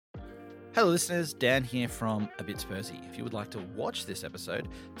Hello listeners, Dan here from A Bit Spursy. If you would like to watch this episode,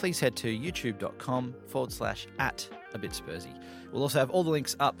 please head to youtube.com/@abitspursy. We'll also have all the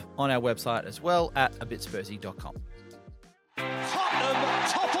links up on our website as well at abitspursy.com. Tottenham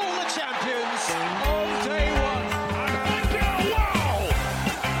topple the champions on day one. And wow!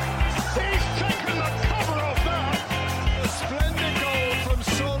 He's taken the cover off that. A splendid goal from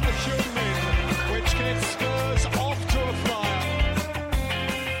Son Heung-min, which gets Spurs off to a flyer.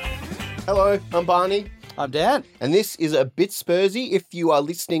 Hello, I'm Barney. I'm Dan. And this is A Bit Spursy. If you are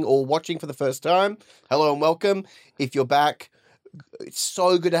listening or watching for the first time, hello and welcome. If you're back, it's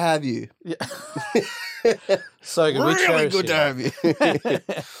so good to have you. Yeah. So good. Really good to have you.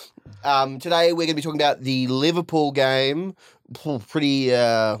 Today we're going to be talking about the Liverpool game. Pretty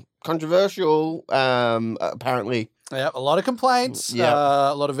controversial, apparently. Yeah, a lot of complaints,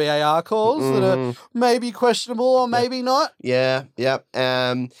 Yeah. a lot of VAR calls that are maybe questionable or maybe not. Yeah.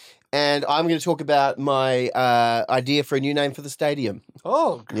 And I'm going to talk about my idea for a new name for the stadium.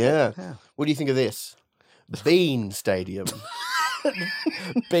 Oh, good. Yeah. What do you think of this? Bean Stadium.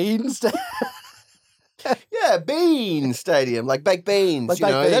 Beans. Yeah, Bean Stadium, like baked beans. Like you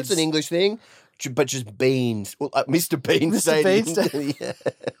baked know, beans. that's an English thing, but just beans. Well, Mr. Bean Mr. Bean Stadium. Yeah.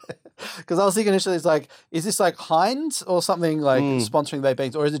 Because I was thinking initially, it's like, is this like Heinz or something like sponsoring baked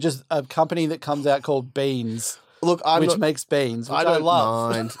beans, or is it just a company that comes out called Beans, Look, which makes beans, which I don't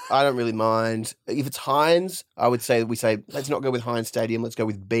love. mind. I don't really mind. If it's Heinz, I would say let's not go with Heinz Stadium. Let's go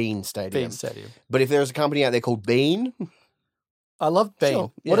with Bean Stadium. Bean Stadium. But if there's a company out there called Bean, I love Bean.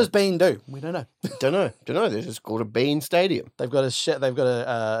 Sure, yeah. What does Bean do? We don't know. don't know. They're just called a Bean Stadium. They've got a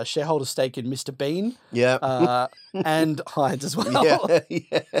shareholder stake in Mr. Bean, Yeah. and Heinz as well. Yeah.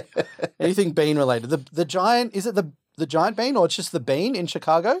 Anything bean related. The giant, is it the giant bean, or it's just the bean in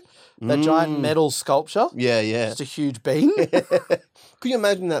Chicago? That giant metal sculpture. Yeah. Just a huge bean. Could you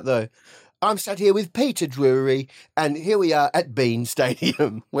imagine that though? I'm sat here with Peter Drury, and here we are at Bean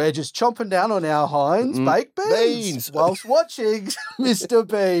Stadium. We're just chomping down on our Heinz baked beans whilst watching Mr.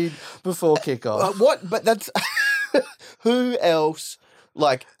 Bean before kickoff. What? But that's who else?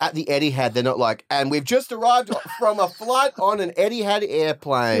 Like at the Etihad, they're not like, and we've just arrived from a flight on an Etihad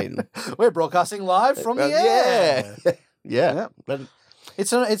airplane. We're broadcasting live from the air. Yeah. But,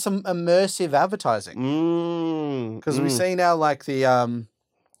 It's some immersive advertising. Because we see now like the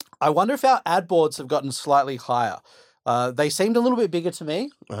I wonder if our ad boards have gotten slightly higher. They seemed a little bit bigger to me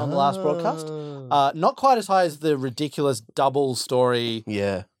on the last broadcast. Not quite as high as the ridiculous double story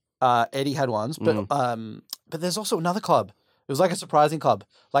Etihad ones, but there's also another club. It was like a surprising club,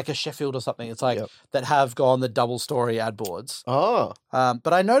 like a Sheffield or something. It's like that have gone the double story ad boards. Oh.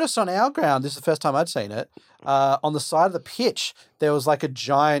 But I noticed on our ground, this is the first time I'd seen it, on the side of the pitch, there was like a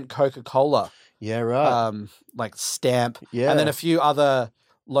giant Coca-Cola. Yeah, right. Like stamp. Yeah. And then a few other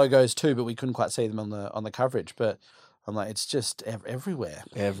logos too, but we couldn't quite see them on the coverage. But I'm like, it's just everywhere.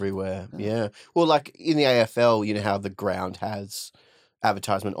 Everywhere, yeah. Well, like in the AFL, you know how the ground has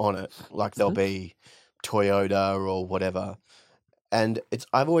advertisement on it. Like there'll be Toyota or whatever. And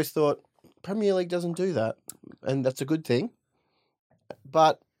I've always thought Premier League doesn't do that. And that's a good thing.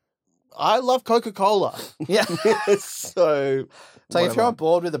 But I love Coca-Cola. Yeah. So It's like if you're on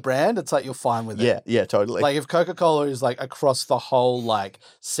board with a brand, it's like you're fine with it. Yeah, totally. Like if Coca-Cola is like across the whole like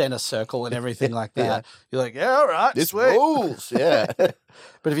center circle and everything like that, you're like, yeah, all right, this sweet. rules, yeah. But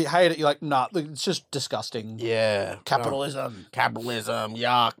if you hate it, you're like, nah, it's just disgusting. Yeah. Capitalism. Capitalism,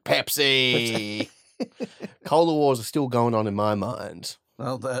 yuck, Pepsi. Cola wars are still going on in my mind.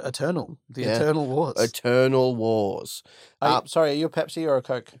 Well, the eternal wars. Eternal wars. Sorry, are you a Pepsi or a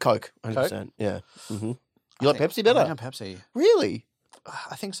Coke? Coke, 100%. Yeah. Mm-hmm. You like Pepsi better? I think I'm Pepsi. Really?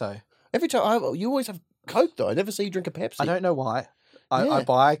 I think so. Every time you always have Coke though. I never see you drink a Pepsi. I don't know why. I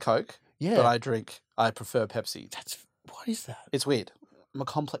buy Coke, but I prefer Pepsi. What is that? It's weird. I'm a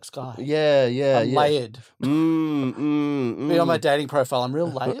complex guy. Yeah. I'm layered. Be on my dating profile, I'm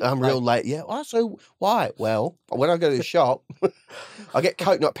real layered. I'm real late. Yeah. Oh, so why? Well, when I go to the shop, I get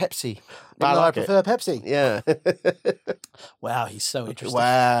Coke, not Pepsi. But I prefer Pepsi. Yeah. Wow, he's so interesting.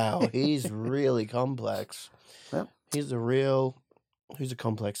 Wow, he's really complex. Yep. Who's a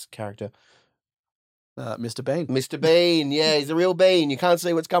complex character? Mr. Bean. Mr. Bean. Yeah, he's a real bean. You can't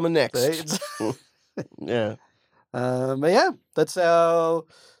see what's coming next. Yeah. But yeah, that's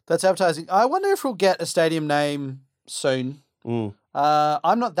advertising. I wonder if we'll get a stadium name soon.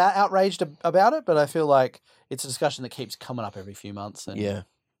 I'm not that outraged about it, but I feel like it's a discussion that keeps coming up every few months. And Yeah.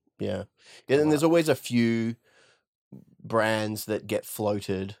 And there's always a few brands that get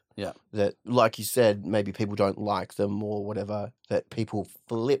floated. Yeah. That, like you said, maybe people don't like them or whatever, that people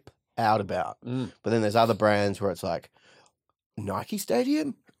flip out about. But then there's other brands where it's like, Nike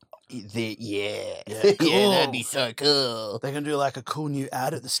Stadium? Yeah. Yeah, cool. Yeah, that'd be so cool. They're going to do like a cool new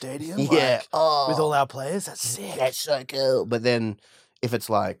ad at the stadium. Yeah. Like, Oh, with all our players. That's sick. that's so cool. But then if it's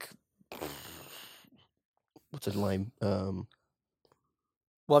like, what's a lame? Well,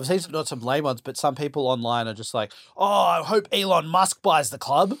 I've seen not some lame ones, but some people online are just like, oh, I hope Elon Musk buys the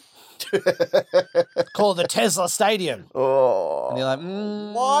club. Call it the Tesla Stadium. Oh. And you're like,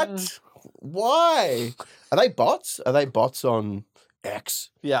 What? Why? Are they bots? Are they bots on X?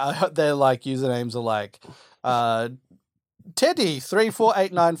 Yeah, I hope their like usernames are like Teddy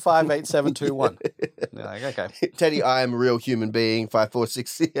 3489588721. You're like, okay. Teddy, I am a real human being.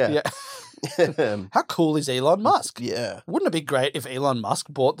 546. Yeah. How cool is Elon Musk? Yeah. Wouldn't it be great if Elon Musk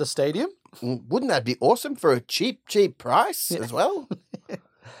bought the stadium? Wouldn't that be awesome for a cheap price as well?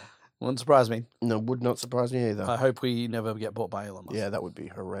 Wouldn't surprise me. No, would not surprise me either. I hope we never get bought by Elon Musk. Yeah, that would be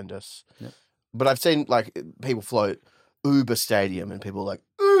horrendous. Yep. But I've seen like people float Uber Stadium and people are like,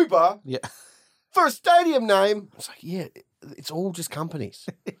 Uber? Yeah. For a stadium name? It's like, yeah, it's all just companies.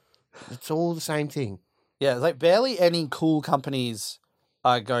 It's all the same thing. Yeah, like barely any cool companies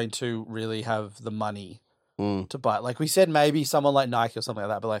are going to really have the money to buy. Like we said, maybe someone like Nike or something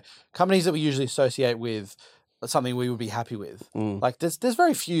like that, but like companies that we usually associate with something we would be happy with. Like there's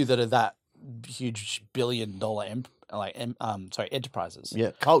very few that are that huge billion-dollar enterprises. Yeah,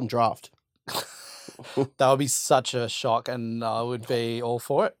 Carlton Draft. That would be such a shock, and I would be all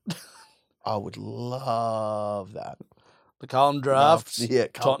for it. I would love that. The Carlton Drafts, Yeah,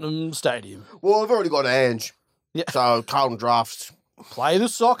 Tottenham Stadium. Well, I've already got Ange. Yeah. So Carlton Drafts. Play the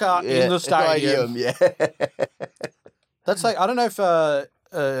soccer in the stadium. Yeah. That's like, I don't know if, I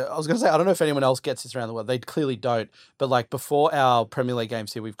was going to say, I don't know if anyone else gets this around the world. They clearly don't. But like before our Premier League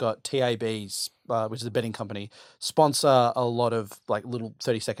games here, we've got TAB's, which is a betting company, sponsor a lot of like little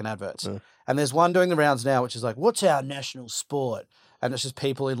 30-second adverts. And there's one doing the rounds now, which is like, what's our national sport? And it's just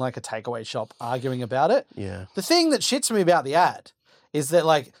people in like a takeaway shop arguing about it. Yeah. The thing that shits me about the ad is that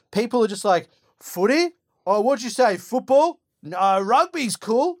like people are just like, footy? Oh, what'd you say? Football? No, rugby's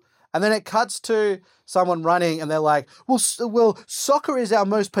cool. And then it cuts to someone running and they're like, well, soccer is our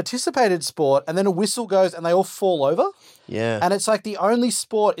most participated sport. And then a whistle goes and they all fall over. Yeah. And it's like the only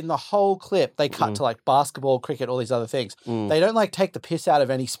sport in the whole clip. They cut to like basketball, cricket, all these other things. They don't like take the piss out of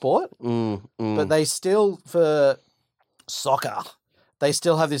any sport, but they still, for soccer, they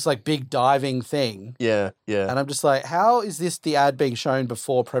still have this like big diving thing. Yeah. Yeah. And I'm just like, how is this the ad being shown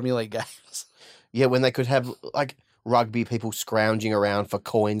before Premier League games? Yeah, when they could have like rugby people scrounging around for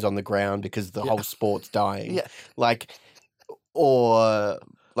coins on the ground because the whole sport's dying. Yeah. Like, or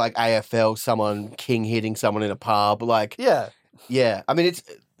like AFL, someone king hitting someone in a pub. Like, yeah. I mean,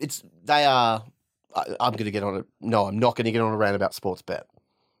 they are, I'm going to get on it. No, I'm not going to get on a rant about sports bet,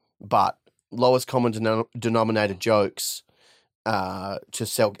 but lowest common denominator jokes to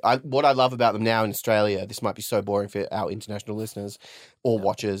sell. What I love about them now in Australia, this might be so boring for our international listeners or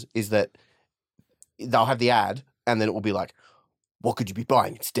watchers, is that they'll have the ad and then it will be like, what could you be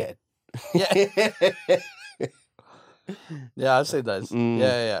buying instead? Yeah. Yeah, I've seen those.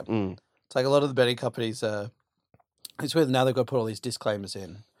 Yeah. It's like a lot of the betting companies, it's weird now they've got to put all these disclaimers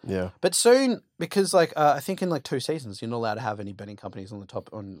in. Yeah. But soon, because like I think in like 2 seasons, you're not allowed to have any betting companies on the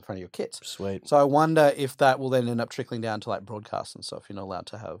top on front of your kits. Sweet. So I wonder if that will then end up trickling down to like broadcast and stuff. You're not allowed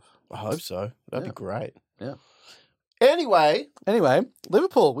to have. I hope so. That'd be great. Yeah. Anyway,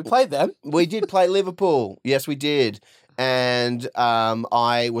 Liverpool, we played them. We did play Liverpool. Yes, we did. And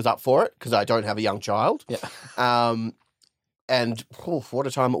I was up for it because I don't have a young child. Yeah. And what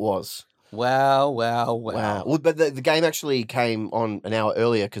a time it was. Wow. Well, but the game actually came on an hour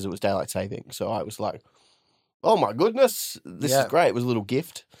earlier because it was daylight saving. So I was like, oh my goodness, this is great. It was a little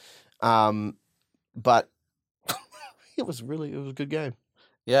gift. But it was a good game.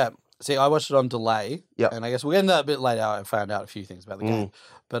 Yeah. See, I watched it on delay. Yeah. And I guess we'll get into that a bit later. I found out a few things about the game.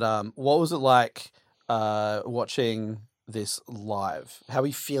 But what was it like watching this live? How are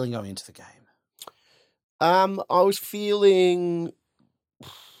you feeling going into the game? I was feeling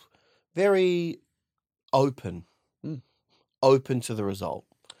very open to the result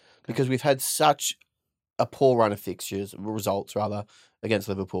because we've had such a poor run of results against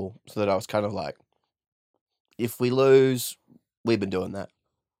Liverpool, so that I was kind of like, if we lose, we've been doing that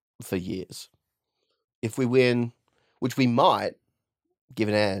for years. If we win, which we might,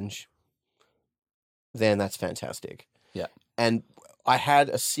 given Ange, then that's fantastic. Yeah. And I had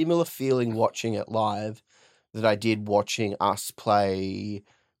a similar feeling watching it live that I did watching us play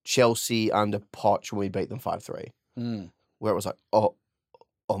Chelsea under Poch when we beat them 5-3. Where it was like, oh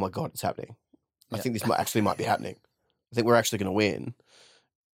my God, it's happening. I think this might be happening. I think we're actually going to win.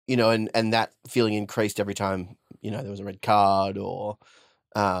 You know, and that feeling increased every time, you know, there was a red card or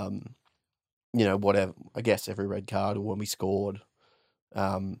Whatever. I guess every red card or when we scored.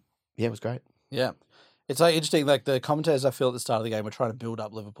 It was great. Yeah. It's like interesting, like the commentators I feel at the start of the game were trying to build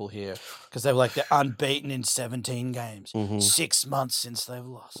up Liverpool here because they were like, they're unbeaten in 17 games, 6 months since they've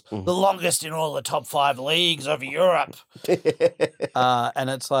lost, the longest in all the top 5 leagues of Europe. And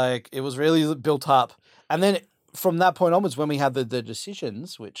it's like, it was really built up. And then from that point onwards, when we had the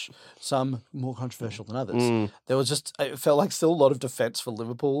decisions, which some more controversial than others, there was just, it felt like still a lot of defense for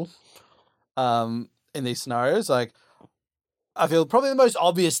Liverpool in these scenarios. Like, I feel probably the most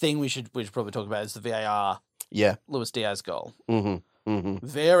obvious thing we should probably talk about is the VAR. Yeah. Luis Diaz goal. Mm-hmm.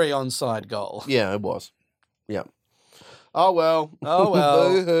 Very onside goal. Yeah, it was. Yeah. Oh, well.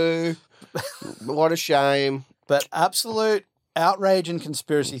 Boo-hoo. What a shame. But absolute outrage and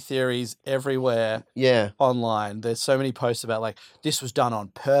conspiracy theories everywhere. Yeah. Online. There's so many posts about like this was done on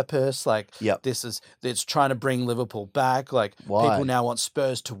purpose. Like it's trying to bring Liverpool back. Like people now want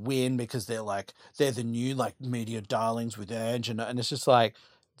Spurs to win because they're the new like media darlings with Ange and it's just like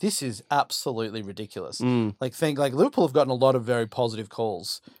this is absolutely ridiculous. Like Liverpool have gotten a lot of very positive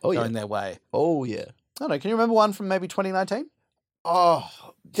calls going their way. Oh yeah. I don't know. Can you remember one from maybe 2019? Oh,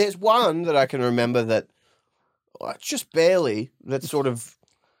 there's one that I can remember that just barely. That sort of,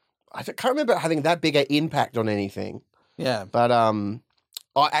 I can't remember having that big an impact on anything. Yeah, but I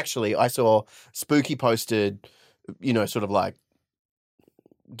saw Spooky posted, sort of like,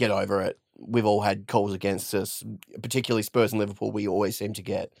 get over it. We've all had calls against us, particularly Spurs and Liverpool. We always seem to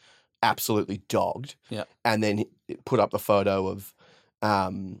get absolutely dogged. Yeah, and then put up the photo of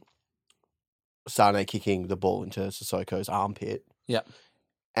Sane kicking the ball into Sissoko's armpit. Yeah,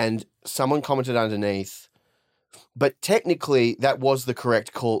 and someone commented underneath, but technically that was the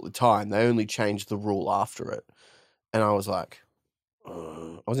correct call at the time. They only changed the rule after it. And I was like,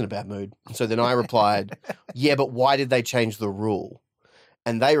 I was in a bad mood. So then I replied, yeah, but why did they change the rule?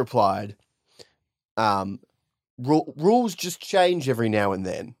 And they replied, rules just change every now and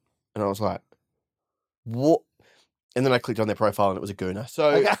then. And I was like, what? And then I clicked on their profile and it was a gooner.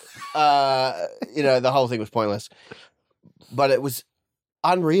 So, the whole thing was pointless. But it was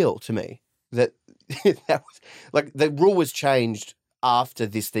unreal to me that that was like the rule was changed after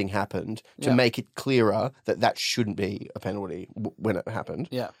this thing happened to make it clearer that shouldn't be a penalty when it happened.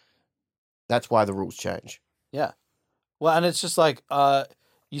 Yeah. That's why the rules change. Yeah. Well, and it's just like,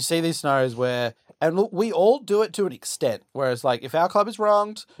 you see these scenarios where, and look, we all do it to an extent, whereas like if our club is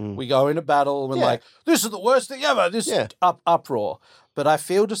wronged, we go into battle and we're like, this is the worst thing ever, this uproar. But I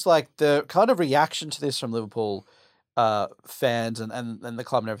feel just like the kind of reaction to this from Liverpool fans and the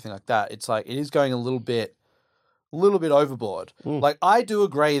club and everything like that, it's like it is going a little bit overboard. Like I do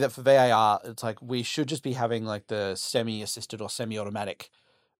agree that for VAR, it's like we should just be having like the semi-assisted or semi-automatic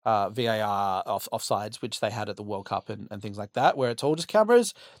VAR offsides, which they had at the World Cup and things like that, where it's all just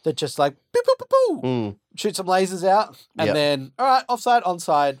cameras that just like boop, boop, boop, boop, shoot some lasers out and then all right, offside,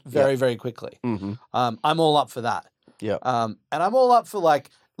 onside very, very quickly. I'm all up for that. Yeah. And I'm all up for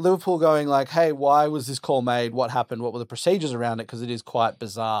like Liverpool going like, hey, why was this call made? What happened? What were the procedures around it? Because it is quite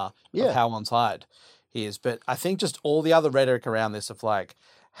bizarre of how onside he is. But I think just all the other rhetoric around this of like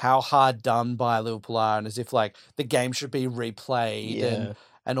how hard done by Liverpool are and as if like the game should be replayed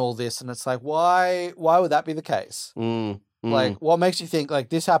and all this. And it's like, why would that be the case? Like, what makes you think like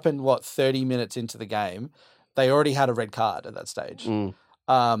this happened, 30 minutes into the game? They already had a red card at that stage.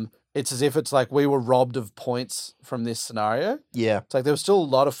 It's as if it's like we were robbed of points from this scenario. Yeah. It's like there was still a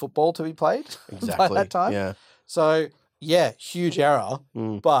lot of football to be played by that time. Yeah. So, yeah, huge error,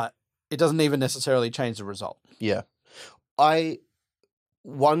 but it doesn't even necessarily change the result. Yeah. I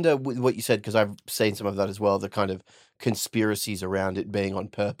wonder with what you said, because I've seen some of that as well, the kind of conspiracies around it being on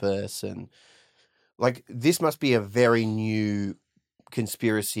purpose. And like this must be a very new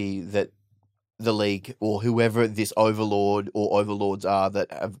conspiracy that the league or whoever this overlord or overlords are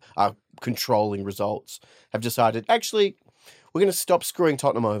that are controlling results have decided, actually, we're going to stop screwing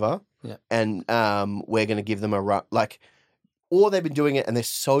Tottenham over and we're going to give them a run. Like, or they've been doing it and they're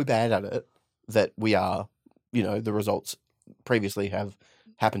so bad at it that we are, the results previously have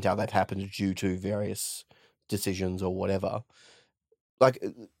happened how they've happened due to various decisions or whatever. Like,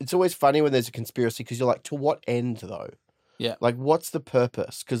 it's always funny when there's a conspiracy because you're like, to what end though? Yeah. Like, what's the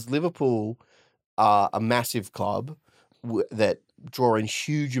purpose? Because Liverpool are a massive club that draw in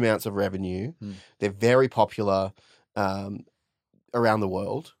huge amounts of revenue. They're very popular around the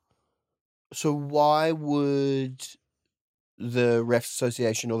world. So why would the Refs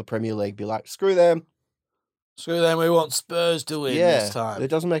Association or the Premier League be like, screw them? Screw them, we want Spurs to win this time. It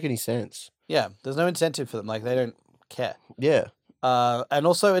doesn't make any sense. Yeah, there's no incentive for them. Like, they don't care. Yeah. And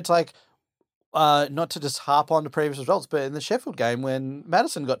also, it's like, not to just harp on the previous results, but in the Sheffield game when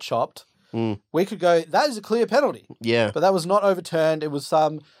Madison got chopped, we could go, that is a clear penalty. Yeah. But that was not overturned. It was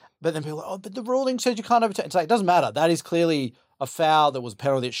some, but then people were like, oh, but the ruling says you can't overturn. It's like, it doesn't matter. That is clearly a foul that was a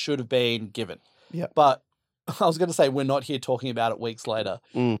penalty that should have been given. Yeah. But I was going to say we're not here talking about it weeks later,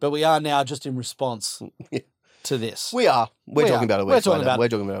 but we are now just in response to this. We are. We're talking about it. We're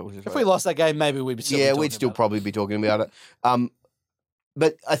talking about it. If we lost that game, maybe we'd be still we'd still probably be talking about it.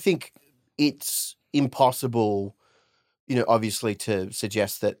 But I think it's impossible, obviously to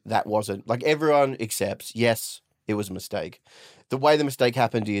suggest that wasn't, like, everyone accepts, yes, it was a mistake. The way the mistake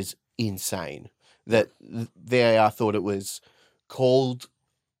happened is insane. That VAR thought it was called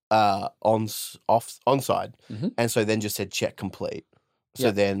onside, and so then just said check complete.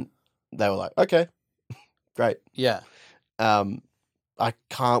 So then they were like, okay, great. Yeah. I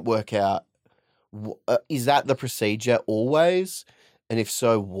can't work out, is that the procedure always? And if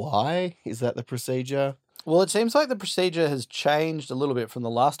so, why is that the procedure? Well, it seems like the procedure has changed a little bit from the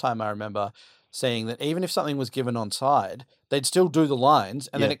last time I remember seeing that even if something was given onside, they'd still do the lines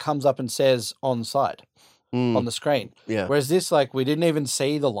and then it comes up and says onside on the screen. Yeah. Whereas this, like, we didn't even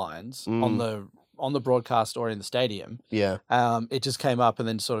see the lines on the broadcast or in the stadium. Yeah. It just came up and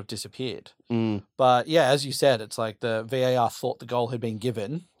then sort of disappeared. But yeah, as you said, it's like the VAR thought the goal had been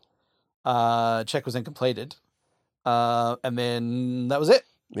given. Check was then completed. And then that was it.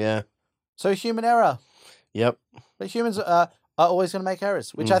 Yeah. So human error. Yep. But humans are always going to make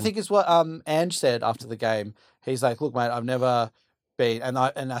errors, which I think is what Ange said after the game. He's like, look, mate, I've never been, and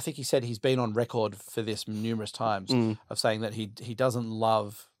I think he said he's been on record for this numerous times of saying that he doesn't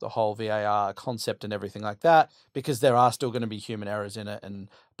love the whole VAR concept and everything like that because there are still going to be human errors in it and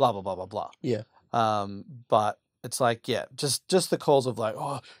blah, blah, blah, blah, blah. Yeah. But it's like, yeah, just the calls of like,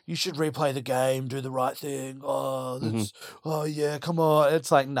 oh, you should replay the game, do the right thing. Oh, that's, oh yeah, come on.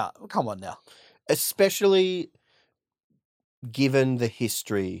 It's like, nah, come on now. Especially given the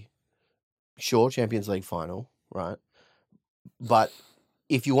history, sure, Champions League final, right? But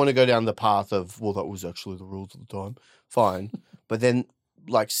if you want to go down the path of, well, that was actually the rules at the time, fine. But then,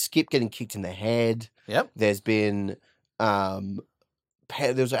 like, Skip getting kicked in the head. Yep. There's been,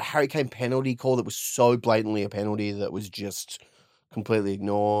 there was a Harry Kane penalty call that was so blatantly a penalty that was just completely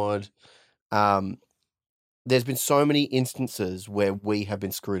ignored. There's been so many instances where we have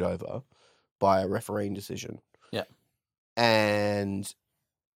been screwed over by a refereeing decision. Yeah. And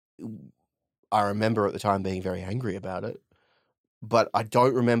I remember at the time being very angry about it, but I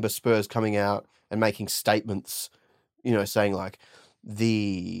don't remember Spurs coming out and making statements, saying like,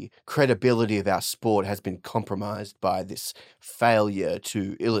 the credibility of our sport has been compromised by this failure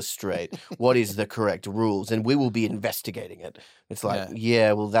to illustrate what is the correct rules, and we will be investigating it. It's like,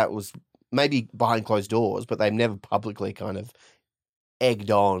 well, that was maybe behind closed doors, but they've never publicly kind of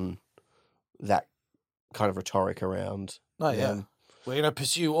egged on that kind of rhetoric around. Oh, yeah. We're going to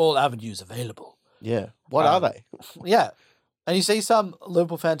pursue all avenues available. Yeah. What are they? Yeah. And you see some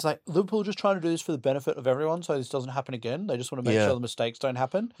Liverpool fans like, Liverpool just trying to do this for the benefit of everyone so this doesn't happen again. They just want to make sure the mistakes don't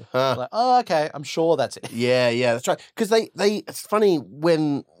happen. Like, oh, okay, I'm sure that's it. Yeah, that's right. Because it's funny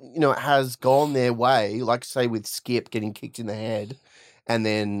when, it has gone their way, like say with Skip getting kicked in the head, and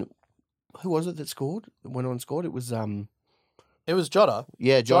then, who was it that scored? Went on and scored? It was... It was Jota.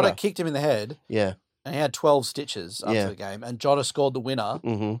 Yeah, Jota kicked him in the head. Yeah. And he had 12 stitches after the game. And Jota scored the winner,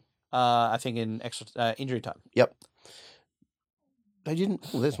 I think, in extra injury time. Yep. They didn't...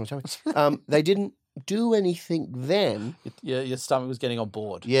 Oh, there's my tummy. They didn't do anything then. Your stomach was getting on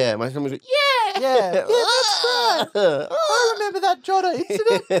board. Yeah, my stomach was like, yeah, that's right. I remember that Jota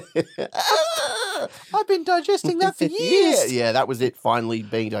incident. I've been digesting that for years. Yeah, that was it finally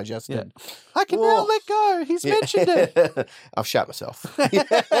being digested. Yeah. I can now let go. He's mentioned it. I've shat myself.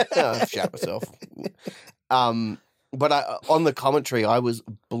 I've shat myself. But on the commentary, I was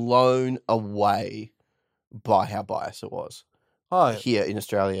blown away by how biased it was. Oh, here in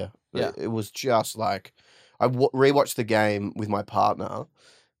Australia. Yeah. It was just like, I rewatched the game with my partner,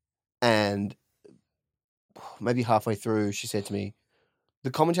 and maybe halfway through, she said to me,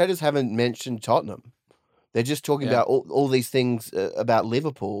 the commentators haven't mentioned Tottenham. They're just talking about all these things about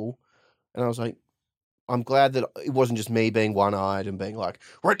Liverpool. And I was like, I'm glad that it wasn't just me being one-eyed and being like,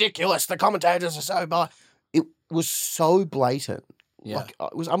 ridiculous, the commentators are so biased. It was so blatant. Yeah. Like,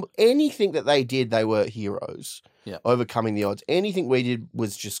 it was anything that they did, they were heroes. Yeah. Overcoming the odds. Anything we did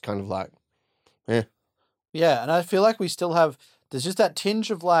was just kind of like, Yeah, and I feel like we still have, there's just that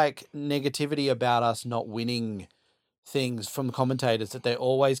tinge of like negativity about us not winning things from the commentators, that they're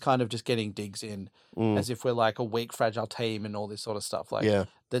always kind of just getting digs in as if we're like a weak, fragile team and all this sort of stuff. Like,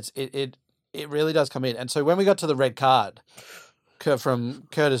 that's it really does come in. And so when we got to the red card, from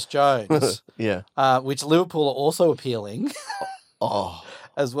Curtis Jones, Yeah. which Liverpool are also appealing Oh.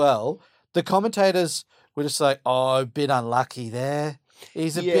 as well. The commentators were just like, "Oh, a bit unlucky there.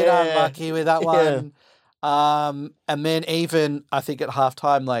 He's a bit Yeah. unlucky with that Yeah. one." And then even I think at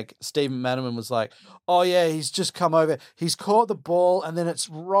halftime, like Stephen Manaman was like, "Oh yeah, he's just come over. He's caught the ball and then it's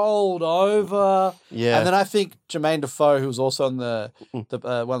rolled over." Yeah. And then I think Jermaine Defoe, who was also on the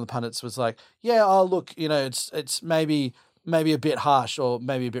one of the pundits, was like, "Yeah, oh look, it's maybe a bit harsh or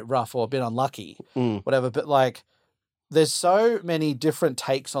maybe a bit rough or a bit unlucky, whatever." But like, there's so many different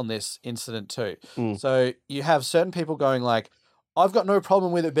takes on this incident too. So you have certain people going like, "I've got no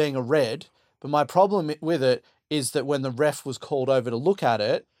problem with it being a red, but my problem with it is that when the ref was called over to look at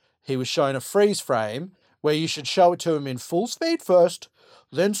it, he was shown a freeze frame where you should show it to him in full speed first,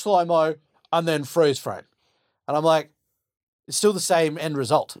 then slow-mo, and then freeze frame." And I'm like, it's still the same end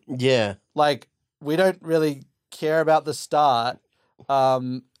result. Yeah. Like, we don't really care about the start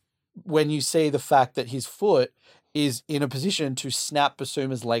when you see the fact that his foot is in a position to snap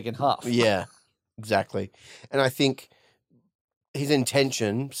Basuma's leg in half. Yeah, exactly. And I think his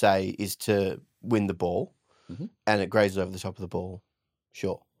intention, say, is to win the ball and it grazes over the top of the ball.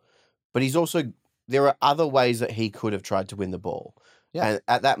 Sure. But there are other ways that he could have tried to win the ball. Yeah. And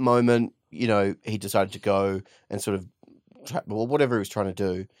at that moment, he decided to go and sort of, whatever he was trying to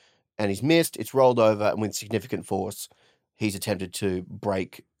do, and he's missed, it's rolled over, and with significant force, he's attempted to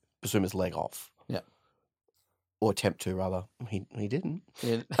break Basuma's leg off. Yeah. Or attempt to, rather. He didn't.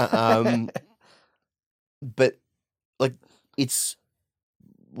 Yeah. But, like, it's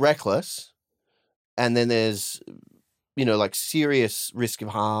reckless, and then there's, like, serious risk of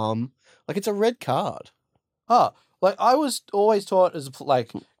harm. Like, it's a red card. Oh, like, I was always taught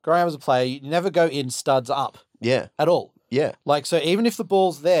growing up as a player, you never go in studs up. Yeah. At all. Yeah. Like, so even if the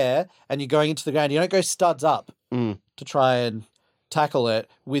ball's there and you're going into the ground, you don't go studs up to try and tackle it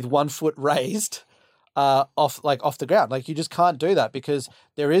with 1 foot raised off the ground. Like, you just can't do that because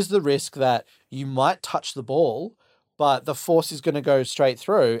there is the risk that you might touch the ball, but the force is going to go straight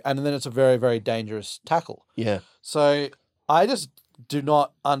through, and then it's a very, very dangerous tackle. Yeah. So I just do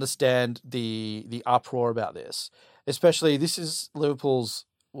not understand the uproar about this. Especially, this is Liverpool's,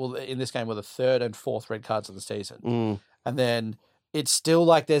 well, in this game, were the 3rd and 4th red cards of the season. And then it's still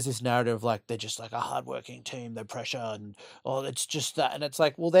like there's this narrative of like they're just like a hardworking team, they pressure, and it's just that. And it's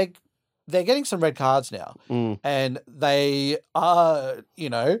like, well, they're getting some red cards now. And they are,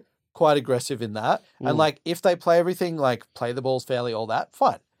 quite aggressive in that. And like, if they play everything, like play the balls fairly, all that,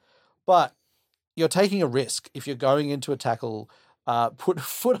 fine. But you're taking a risk if you're going into a tackle, put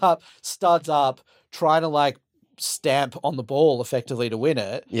foot up, studs up, trying to like stamp on the ball effectively to win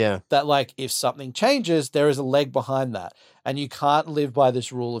it. Yeah. That like, if something changes, there is a leg behind that. And you can't live by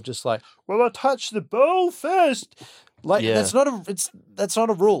this rule of just like, well, I touch the ball first. Like, that's not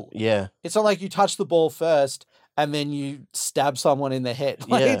a rule. Yeah. It's not like you touch the ball first and then you stab someone in the head.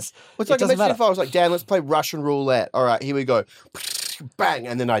 Like, it's like, imagine if I was like, Dan, let's play Russian roulette. All right, here we go. Bang,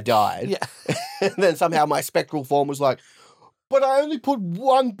 and then I died. Yeah. And then somehow my spectral form was like, but I only put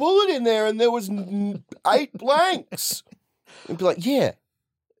 1 bullet in there and there was 8 blanks. And be like, yeah,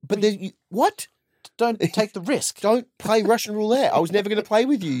 but then what? Don't take the risk. Don't play Russian roulette. I was never going to play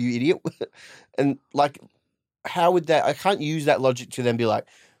with you, you idiot. And like, how would that? I can't use that logic to then be like,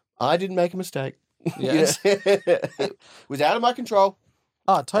 I didn't make a mistake. Yes. It was out of my control.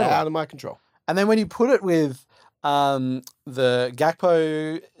 Oh, totally. Out of my control. And then when you put it with the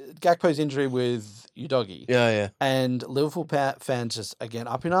Gakpo's injury with Udogie. Yeah. And Liverpool fans just, again,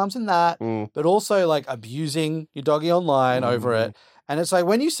 up in arms in that, but also like abusing Udogie online over it. And it's like,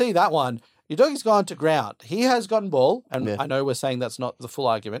 when you see that one, Udogie's gone to ground. He has gotten ball, and I know we're saying that's not the full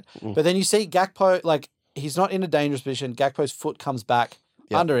argument, but then you see Gakpo, like, he's not in a dangerous position. Gakpo's foot comes back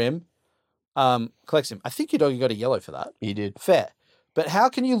under him, collects him. I think Udogie got a yellow for that. He did. Fair. But how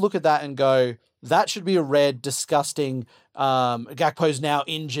can you look at that and go, that should be a red, disgusting, Gakpo's now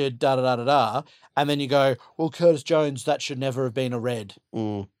injured, da-da-da-da-da, and then you go, well, Curtis Jones, that should never have been a red.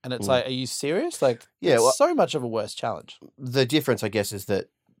 And it's like, are you serious? Like, it's so much of a worse challenge. The difference, I guess, is that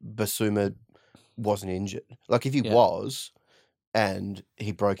Basuma wasn't injured. Like, if he was, and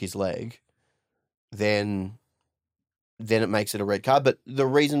he broke his leg, then it makes it a red card. But the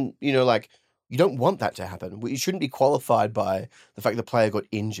reason, like, you don't want that to happen. You shouldn't be qualified by the fact the player got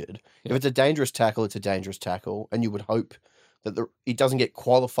injured. If it's a dangerous tackle, it's a dangerous tackle, and you would hope that it doesn't get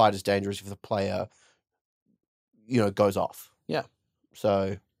qualified as dangerous if the player, goes off. Yeah.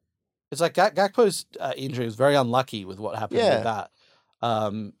 So it's like Gakpo's injury was very unlucky with what happened with that.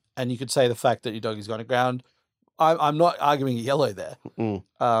 And you could say the fact that Udogie's gone to ground. I'm not arguing yellow there.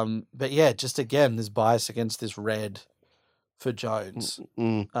 But yeah, just again, this bias against this red for Jones.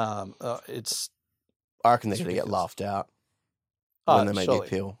 It's I reckon they're It's going to get ridiculous. laughed out when they make surely. the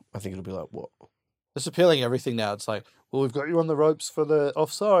appeal. I think it'll be like, what? It's appealing everything now. It's like, well, we've got you on the ropes for the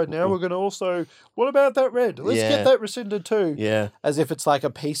offside. Now we're going to also, what about that red? Let's Yeah. get that rescinded too. Yeah. As if it's like a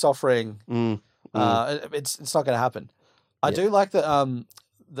peace offering. It's not going to happen. I do like that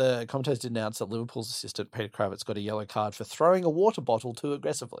the commentators did announce that Liverpool's assistant, Peter Kravitz, got a yellow card for throwing a water bottle too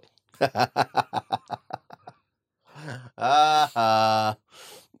aggressively. I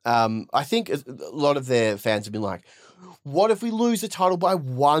think a lot of their fans have been like, what if we lose the title by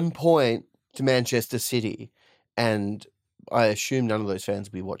 1 point to Manchester City? And I assume none of those fans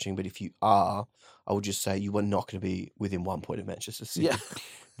will be watching, but if you are, I would just say you are not going to be within 1 point of Manchester City. Yeah.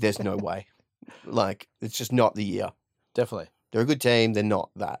 There's no way. Like, it's just not the year. Definitely. They're a good team. They're not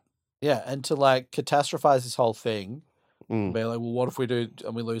that. Yeah, and to like catastrophize this whole thing, be like, well, what if we do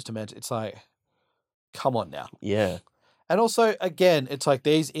and we lose to Manchester? It's like, come on now. Yeah. And also, again, it's like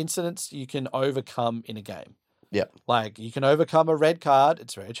these incidents you can overcome in a game. Yeah. Like you can overcome a red card.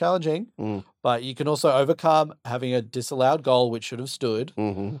 It's very challenging, but you can also overcome having a disallowed goal, which should have stood,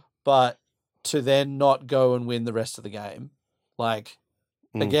 but to then not go and win the rest of the game. Like,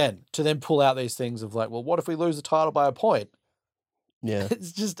 again, to then pull out these things of like, well, what if we lose the title by a point? Yeah.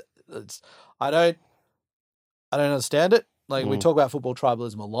 It's just, I don't understand it. Like we talk about football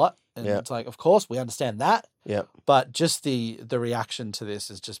tribalism a lot, and it's like, of course, we understand that. Yeah. But just the reaction to this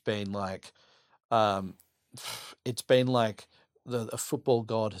has just been like, it's been like a football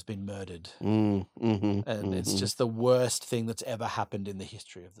god has been murdered, and it's just the worst thing that's ever happened in the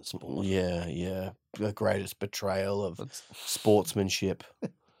history of the sport. Yeah, yeah. The greatest betrayal of sportsmanship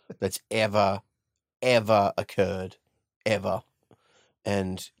that's ever occurred, ever.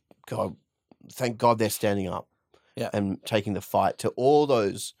 And God, thank God they're standing up and taking the fight to all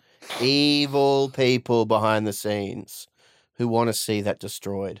those evil people behind the scenes who want to see that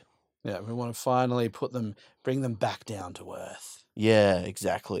destroyed. Yeah, we want to finally bring them back down to earth. Yeah,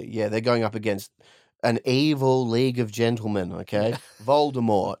 exactly. Yeah, they're going up against an evil league of gentlemen, okay?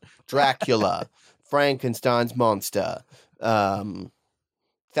 Voldemort, Dracula, Frankenstein's monster, Thanos.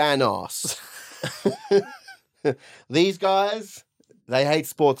 These guys, they hate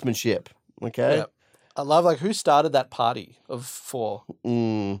sportsmanship, okay? Yeah. I love, like, who started that party of 4?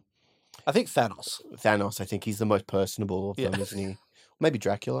 I think Thanos. Thanos, I think he's the most personable of them, isn't he? Maybe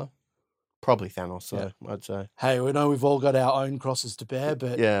Dracula. Probably Thanos, though, I'd say. Hey, we know we've all got our own crosses to bear,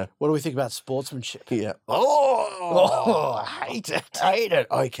 but what do we think about sportsmanship? Yeah. Oh, I hate it. Hate it.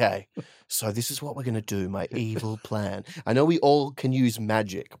 Okay. So this is what we're going to do, my evil plan. I know we all can use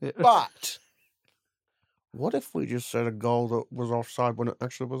magic, but what if we just set a goal that was offside when it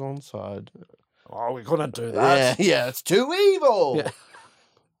actually was onside? Oh, we couldn't do that. Yeah, it's too evil. Yeah.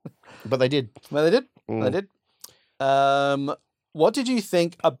 But they did. Well, they did. They did. What did you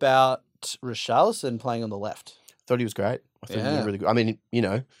think about Richarlison playing on the left? Thought he was great. I thought he was really good. I mean, you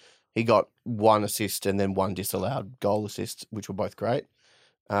know, he got 1 assist and then 1 disallowed goal assist, which were both great.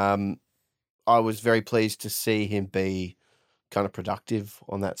 I was very pleased to see him be kind of productive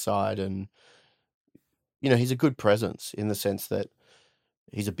on that side. And, you know, he's a good presence in the sense that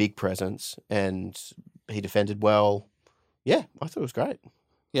he's a big presence and he defended well. Yeah, I thought it was great.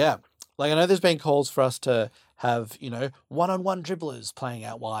 Yeah. Like, I know there's been calls for us to have, you know, one-on-one dribblers playing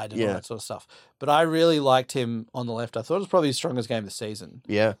out wide and all that sort of stuff. But I really liked him on the left. I thought it was probably his strongest game of the season.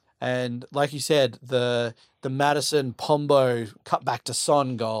 Yeah. And like you said, the Maddison Pombo cut back to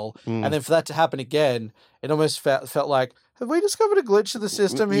Son goal, and then for that to happen again, it almost felt like, have we discovered a glitch in the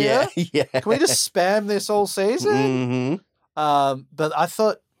system here? Yeah. Can we just spam this all season? But I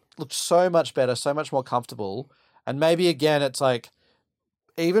thought it looked so much better, so much more comfortable. And maybe again, it's like,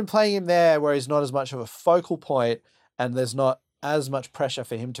 even playing him there where he's not as much of a focal point and there's not as much pressure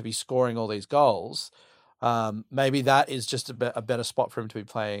for him to be scoring all these goals, maybe that is just a better spot for him to be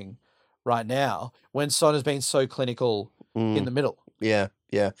playing right now when Son has been so clinical in the middle. Yeah,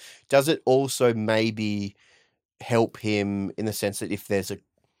 yeah. Does it also maybe help him in the sense that if there's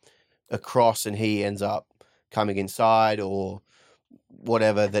a cross and he ends up coming inside or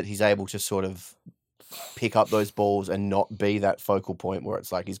whatever, that he's able to sort of pick up those balls and not be that focal point where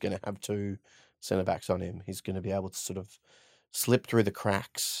it's like he's going to have 2 centre-backs on him. He's going to be able to sort of slip through the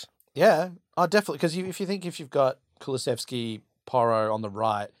cracks. Yeah, definitely. Because if you've got Kulusevski, Porro on the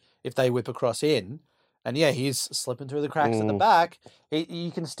right, if they whip across in, and he's slipping through the cracks at the back,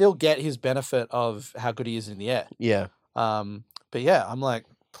 you can still get his benefit of how good he is in the air. Yeah. But yeah, I'm like,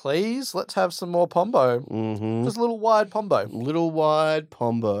 please, let's have some more Pombo. Just a little wide Pombo. Little wide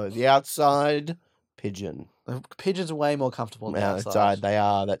Pombo. The outside pigeon. The pigeons are way more comfortable on the outside. They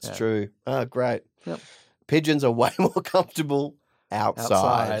are. That's true. Oh, great. Yep. Pigeons are way more comfortable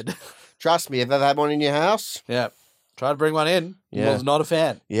outside. Trust me, have you ever had one in your house? Yeah. Try to bring one in. Yeah. Was not a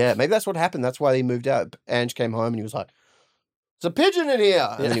fan. Yeah, maybe that's what happened. That's why he moved out. Ange came home and he was like, "There's a pigeon in here."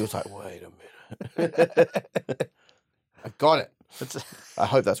 And then he was like, "Wait a minute." I got it. I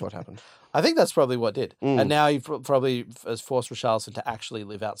hope that's what happened. I think that's probably what did. And now he probably has forced Richarlison to actually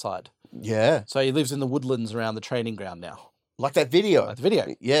live outside. Yeah. So he lives in the woodlands around the training ground now. Like that video. Like the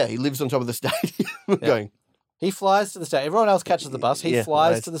video. Yeah, he lives on top of the stadium going. He flies to the stadium. Everyone else catches the bus. He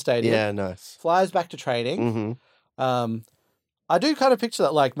flies to the stadium. Yeah, nice. Flies back to training. Mm-hmm. I do kind of picture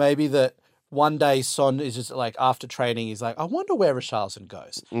that, like, maybe that one day Son is just like, after training, he's like, I wonder where Richarlison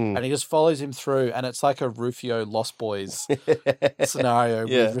goes. And he just follows him through, and it's like a Rufio Lost Boys scenario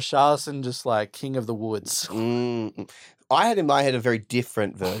with Richarlison just like king of the woods. I had in my head a very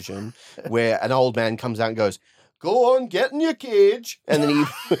different version where an old man comes out and goes, "Go on, get in your cage." And then he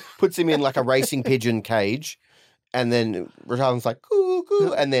puts him in like a racing pigeon cage. And then Richarlison's like, "Coo,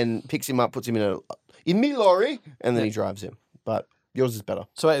 coo," and then picks him up, puts him in me lorry, and then he drives him. But yours is better.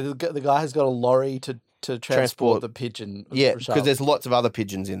 So the guy has got a lorry to transport the pigeon. Yeah, because there's lots of other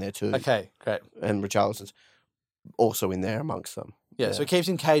pigeons in there too. Okay, great. And Richarlison's also in there amongst them. Yeah, so it keeps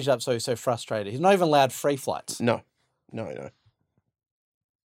him caged up so he's so frustrated. He's not even allowed free flights. No. I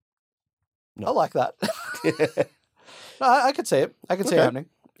like that. No, I could see it. I could see it happening.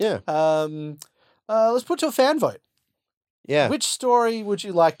 Yeah. Let's put to a fan vote. Yeah. Which story would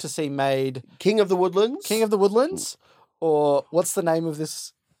you like to see made? King of the Woodlands? King of the Woodlands? Or what's the name of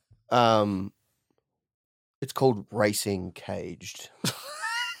this? It's called Racing Caged.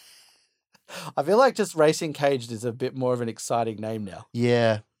 I feel like just Racing Caged is a bit more of an exciting name now.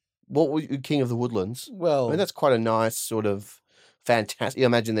 Yeah. What would you, King of the Woodlands? Well, I mean, that's quite a nice sort of fantastic. You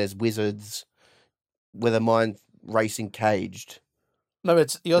imagine there's wizards with a mind racing caged. No,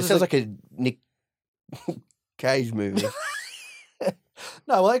 it sounds like a Nick Cage movie.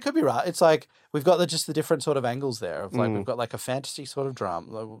 No, well, it could be right. It's like we've got just the different sort of angles there. Of like we've got like a fantasy sort of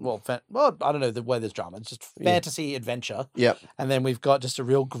drama. Well, I don't know the way there's drama. It's just fantasy adventure. Yep. And then we've got just a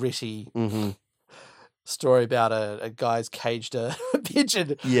real gritty story about a guy's caged a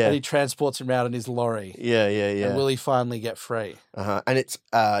pigeon. Yeah. And he transports him around in his lorry. Yeah. And will he finally get free? And it's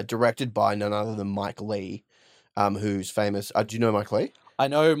directed by none other than Mike Lee, who's famous. Do you know Mike Lee? I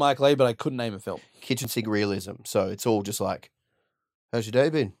know Mike Lee, but I couldn't name a film. Kitchen sink realism. So it's all just like, how's your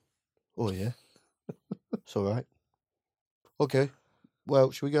day been? Oh, yeah. It's all right. Okay. Well,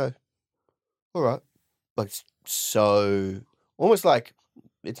 should we go? All right. Like, so almost like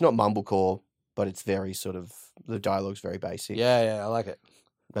it's not mumblecore, but it's very sort of, the dialogue's very basic. Yeah, I like it.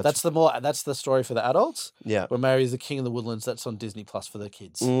 That's the story for the adults. Yeah. Where Mary's the King of the Woodlands. That's on Disney Plus for the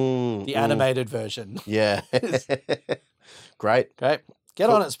kids. The animated version. Yeah. Great. Get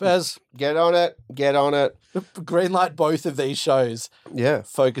on it, Spurs. Get on it. Greenlight both of these shows. Yeah.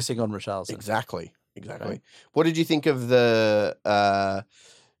 Focusing on Richarlison. Exactly. Right. What did you think of the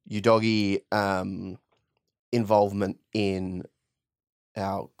Udogie involvement in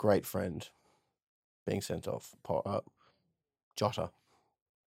our great friend being sent off, Jota?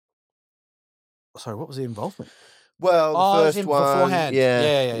 Sorry, what was the involvement? Well, the first one. Beforehand.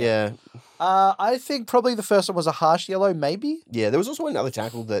 Yeah. I think probably the first one was a harsh yellow, maybe. Yeah, there was also another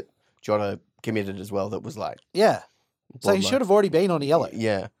tackle that Jota committed as well that was like... Yeah. So he should have already been on a yellow.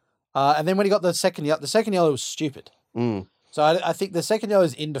 Yeah. And then when he got the second yellow was stupid. So I think the second yellow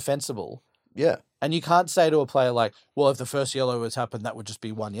is indefensible. Yeah. And you can't say to a player like, well, if the first yellow has happened, that would just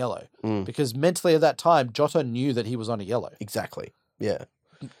be one yellow. Because mentally at that time, Jota knew that he was on a yellow. Exactly. Yeah.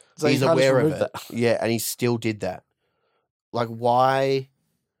 So he's aware of it. That. Yeah, and he still did that. Like, why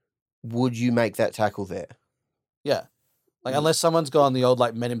would you make that tackle there? Yeah. Like, unless someone's gone the old,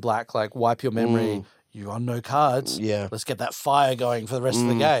 like, Men in Black, like, wipe your memory, you're on no cards. Yeah. Let's get that fire going for the rest of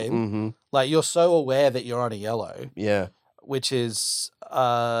the game. Like, you're so aware that you're on a yellow. Yeah. Which is,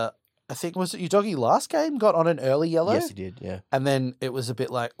 I think, was it Udogie last game got on an early yellow? Yes, he did, yeah. And then it was a bit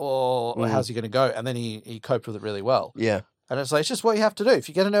like, how's he going to go? And then he coped with it really well. Yeah. And it's like, it's just what you have to do. If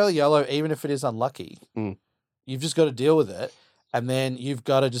you get an early yellow, even if it is unlucky, you've just got to deal with it. And then you've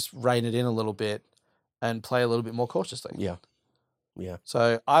got to just rein it in a little bit and play a little bit more cautiously. Yeah. Yeah.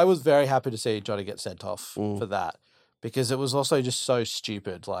 So I was very happy to see Jota get sent off for that because it was also just so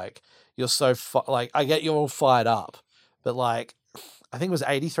stupid. Like, you're so, I get you're all fired up, but like, I think it was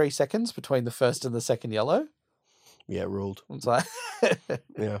 83 seconds between the first and the second yellow. Yeah, ruled. It's like,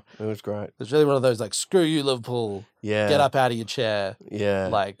 yeah, it was great. It's really one of those like, screw you, Liverpool. Yeah. Get up out of your chair. Yeah.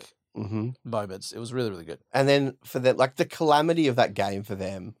 Like, moments. It was really, really good. And then for them, like the calamity of that game for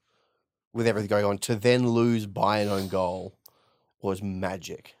them, with everything going on, to then lose by an own goal was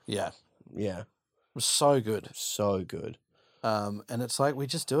magic. Yeah. Yeah. was so good. So good. And it's like we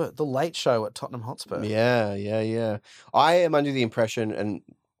just do it. The Late Show at Tottenham Hotspur. Yeah. I am under the impression, and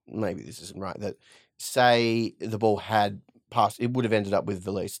maybe this isn't right, that say the ball had passed, it would have ended up with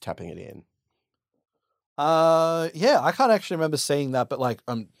Valise tapping it in. Yeah, I can't actually remember seeing that, but like,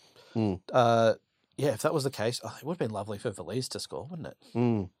 yeah, if that was the case, it would have been lovely for Valise to score, wouldn't it?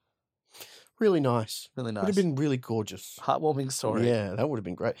 Really nice. Really nice. Would have been really gorgeous. Heartwarming story. Yeah, that would have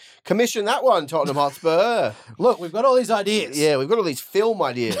been great. Commission that one, Tottenham Hotspur. Look, we've got all these ideas. Yeah, we've got all these film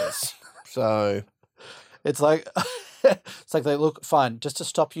ideas. So it's like they look fine. Just to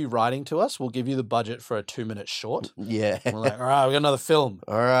stop you writing to us, we'll give you the budget for a 2-minute short. Yeah. We're like, all right, we got another film.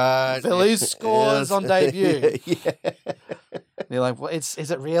 All right. Valise scores on debut. Yeah. And you're like, well, is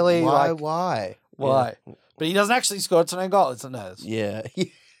it really? Why? Why? Yeah. But he doesn't actually score. It's an own goal. Yeah.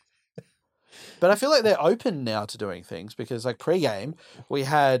 But I feel like they're open now to doing things because, like, pre-game, we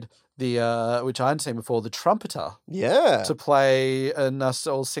had the, which I hadn't seen before, the trumpeter. Yeah. To play and us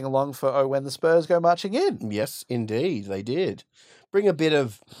all sing along for "Oh, When the Spurs Go Marching In." Yes, indeed, they did. Bring a bit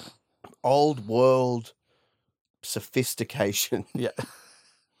of old world sophistication. Yeah.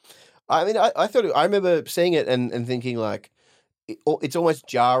 I mean, I remember seeing it and thinking, like, it's almost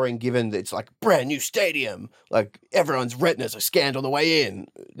jarring given that it's like brand new stadium, like everyone's retinas are scanned on the way in,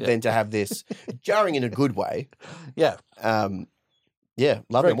 than to have this jarring in a good way. Yeah. Yeah,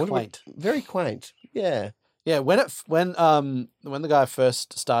 love very it. Quaint. Very quaint. Yeah. Yeah, when the guy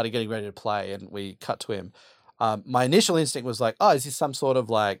first started getting ready to play and we cut to him, my initial instinct was like, oh, is this some sort of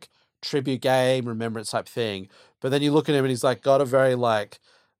like tribute game, remembrance type thing? But then you look at him and he's like got a very like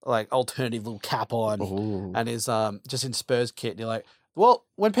alternative little cap on. Ooh. And is just in Spurs kit. And you're like, well,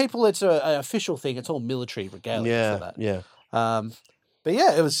 when people, it's an official thing, it's all military regalia for that. Yeah. But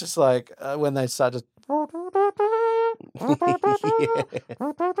yeah, it was just like when they started.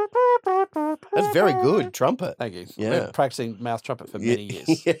 That's very good trumpet. Thank you. Yeah. I've been practicing mouth trumpet for many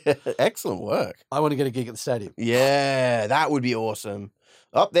years. Yeah. Excellent work. I want to get a gig at the stadium. Yeah, that would be awesome.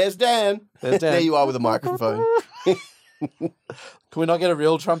 Oh, there's Dan. There's Dan. There you are with a microphone. Can we not get a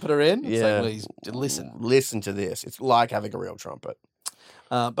real trumpeter in? It's Yeah. like, well, listen. Listen to this. It's like having a real trumpet.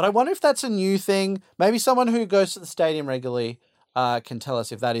 But I wonder if that's a new thing. Maybe someone who goes to the stadium regularly can tell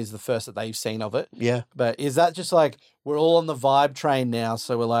us if that is the first that they've seen of it. Yeah. But is that just like we're all on the vibe train now?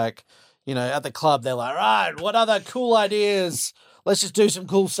 So we're like, at the club, they're like, right, what other cool ideas? Let's just do some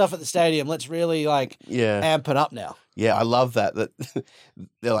cool stuff at the stadium. Let's really amp it up now. Yeah, I love that. That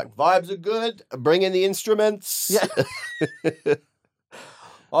they're like, vibes are good. Bring in the instruments. Yeah.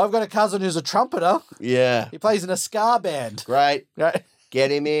 I've got a cousin who's a trumpeter. Yeah. He plays in a ska band. Great. Right.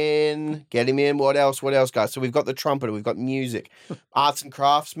 Get him in. What else, guys? So we've got the trumpeter. We've got music. Arts and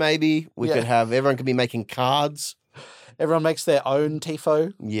crafts, maybe. Everyone could be making cards. Everyone makes their own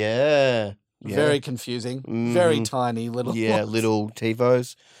tifo. Yeah. Very confusing. Very tiny little ones. Little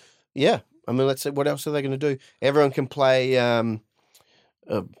tifos. Yeah. I mean, let's see. What else are they going to do? Everyone can play a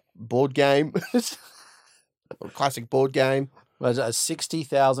board game. A classic board game. Was a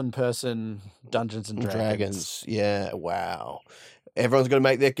 60,000 person Dungeons and Dragons. Yeah. Wow. Everyone's going to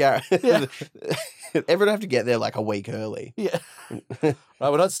make their character. Yeah. Everyone have to get there like a week early. Yeah. Right,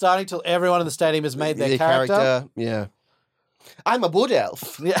 we're not starting till everyone in the stadium has made their character. Yeah. I'm a wood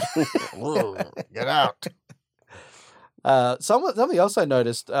elf. Yeah. Get out. Something else I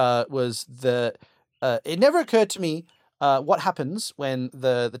noticed was that it never occurred to me what happens when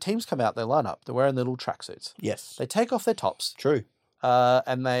the teams come out, their lineup. They're wearing their little tracksuits. Yes. They take off their tops. True.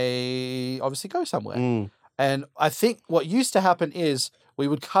 And they obviously go somewhere. And I think what used to happen is we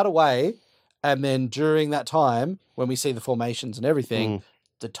would cut away, and then during that time, when we see the formations and everything,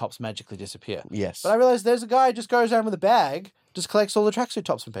 the tops magically disappear. Yes. But I realized there's a guy who just goes around with a bag, just collects all the tracksuit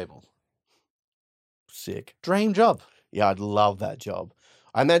tops from people. Sick. Dream job. Yeah, I'd love that job.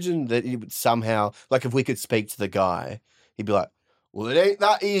 I imagine that he would somehow, like if we could speak to the guy, he'd be like, well, it ain't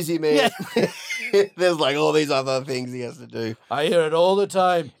that easy, man. Yeah. There's like all these other things he has to do. I hear it all the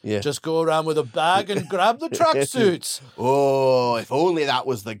time. Yeah. Just go around with a bag and grab the tracksuits. Oh, if only that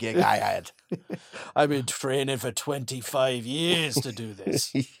was the gig I had. I've been training for 25 years to do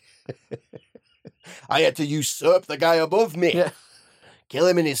this. I had to usurp the guy above me. Yeah. Kill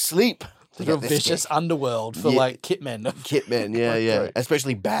him in his sleep. The vicious underworld for like kitmen. Kitmen, yeah.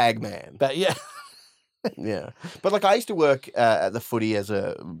 Especially bagman. But yeah. Yeah. But like I used to work at the footy as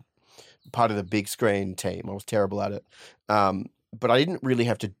a part of the big screen team. I was terrible at it. But I didn't really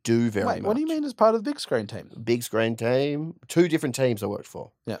have to do very much. What do you mean as part of the big screen team? Big screen team. 2 different teams I worked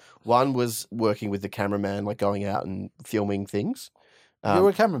for. Yeah. One was working with the cameraman, like going out and filming things. You were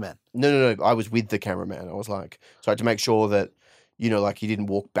a cameraman? No. I was with the cameraman. I was like, so I had to make sure that, like you didn't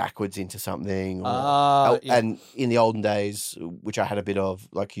walk backwards into something. Yeah. And in the olden days, which I had a bit of,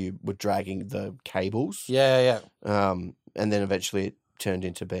 like you were dragging the cables. Yeah. And then eventually it turned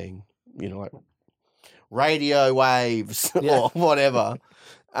into being, like radio waves or whatever.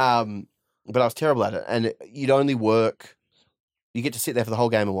 But I was terrible at it. And you get to sit there for the whole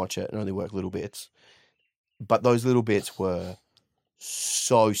game and watch it and only work little bits. But those little bits were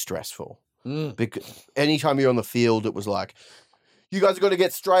so stressful. Because anytime you're on the field, it was like, you guys have got to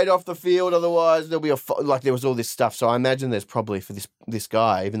get straight off the field, otherwise there'll be there was all this stuff. So I imagine there's probably for this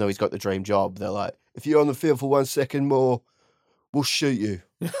guy, even though he's got the dream job, they're like, if you're on the field for 1 second more, we'll shoot you.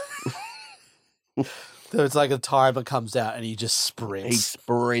 So it's like a timer comes out and he just sprints. He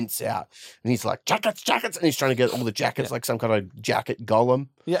sprints out and he's like, jackets, and he's trying to get all the jackets like some kind of jacket golem.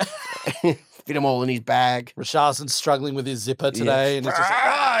 Yeah. Fit them all in his bag. Richarlison's struggling with his zipper today and he's just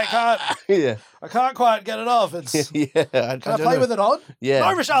like, I can't quite get it off. It's Can I play with it on? Yeah.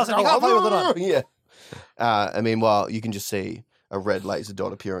 No, Richarlison, you can't play with it on. Yeah. Meanwhile, you can just see a red laser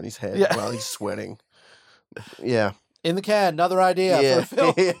dot appear on his head while he's sweating. Yeah. In the can, another idea for a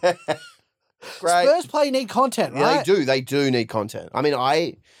film. Great. Spurs play need content, right? Yeah, they do need content. I mean,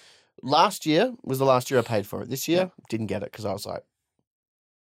 last year was the last year I paid for it. This year, didn't get it because I was like,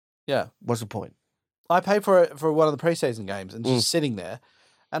 what's the point? I paid for it for one of the preseason games and just sitting there.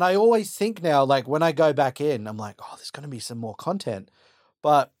 And I always think now, like when I go back in, I'm like, oh, there's going to be some more content.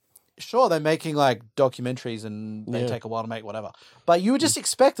 But sure, they're making like documentaries and they take a while to make whatever. But you would just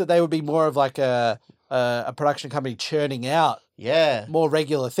expect that they would be more of like a production company churning out more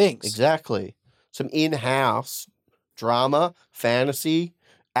regular things. Exactly. Some in-house drama, fantasy,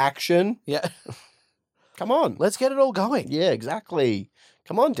 action. Yeah. Come on. Let's get it all going. Yeah, exactly.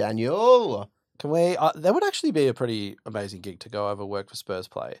 Come on, Daniel. Can we? That would actually be a pretty amazing gig to go over work for Spurs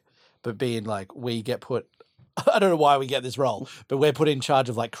play. But being like, we get put, I don't know why we get this role, but we're put in charge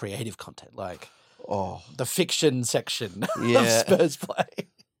of like creative content, like the fiction section of Spurs play.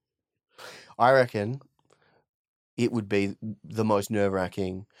 I reckon it would be the most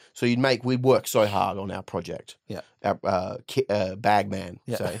nerve-wracking. So we'd work so hard on our project. Yeah. Our bagman,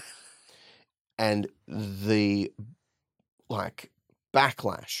 say. And the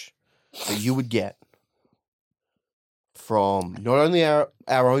backlash that you would get from not only our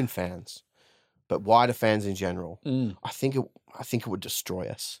own fans, but wider fans in general. I think it would destroy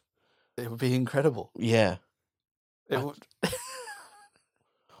us. It would be incredible. Yeah. It would.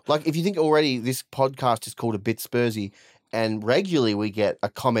 Like, if you think already this podcast is called A Bit Spursy, and regularly we get a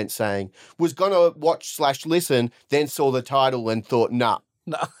comment saying, was going to watch/listen, then saw the title and thought, nah.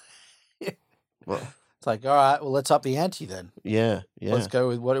 No. Well, it's like, all right, well, let's up the ante then. Yeah. Let's go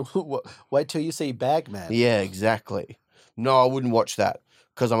with what wait till you see Bagman. Yeah, exactly. No, I wouldn't watch that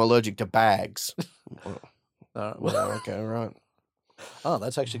because I'm allergic to bags. Okay, right. Oh,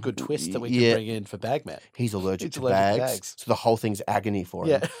 that's actually a good twist that we can bring in for Bagman. He's allergic to bags. So the whole thing's agony for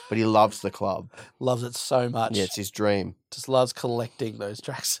him. But he loves the club. Loves it so much. Yeah, it's his dream. Just loves collecting those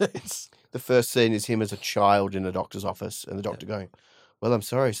tracksuits. The first scene is him as a child in a doctor's office and the doctor going, well, I'm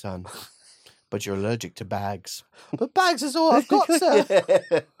sorry, son, but you're allergic to bags. But bags is all I've got,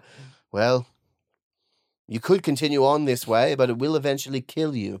 sir. Well, you could continue on this way, but it will eventually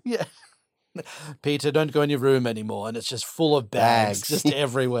kill you. Yeah. Peter, don't go in your room anymore, and it's just full of bags. Just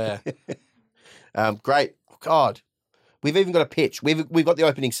everywhere. Great. Oh, God. We've even got a pitch. We've got the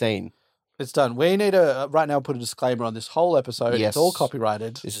opening scene. It's done. We need to, right now, put a disclaimer on this whole episode. Yes. It's all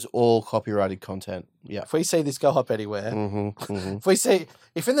copyrighted. This is all copyrighted content. Yeah. If we see this go up anywhere, Mm-hmm.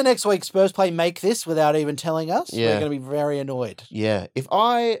 if in the next week Spurs play make this without even telling us, we're going to be very annoyed. Yeah. If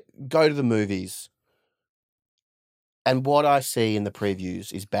I go to the movies and what I see in the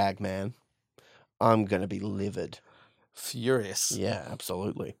previews is Bagman, I'm going to be livid. Furious. Yeah,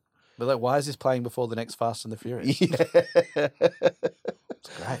 absolutely. But like, why is this playing before the next Fast and the Furious? Yeah. It's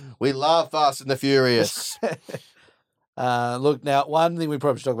great. We love Fast and the Furious. Look, now, one thing we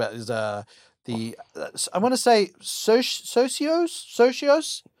probably should talk about is I want to say Socios?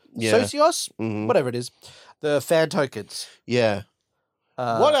 Mm-hmm. Whatever it is. The fan tokens. Yeah.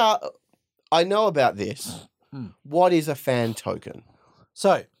 I know about this. What is a fan token?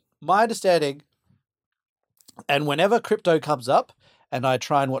 So, my understanding, and whenever crypto comes up and I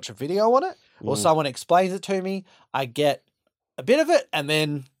try and watch a video on it or someone explains it to me, I get a bit of it and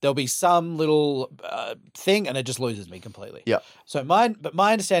then there'll be some little thing and it just loses me completely. Yeah. So my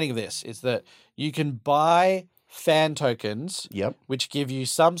understanding of this is that you can buy fan tokens which give you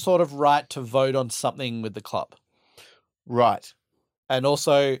some sort of right to vote on something with the club. Right. And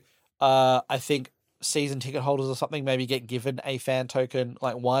also, I think season ticket holders or something maybe get given a fan token,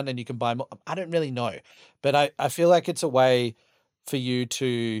 like one, and you can buy more. I don't really know, but I feel like it's a way for you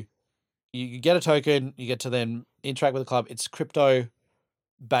to you get a token, you get to then interact with the club. It's crypto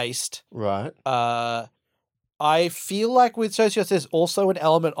based. Right. I feel like with Socios, there's also an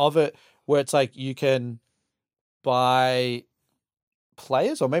element of it where it's like you can buy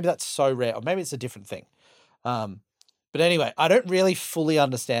players, or maybe that's so rare, or maybe it's a different thing. But anyway, I don't really fully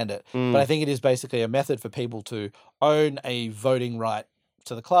understand it, but I think it is basically a method for people to own a voting right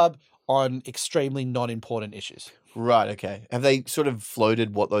to the club on extremely non-important issues. Right. Okay. Have they sort of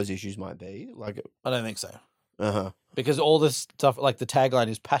floated what those issues might be? Like, I don't think so. uh-huh. Because all this stuff, like the tagline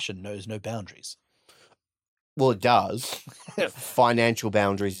is passion knows no boundaries. Well, it does. Financial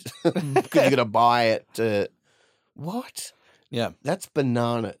boundaries. Because you're going to buy it to... What? Yeah. That's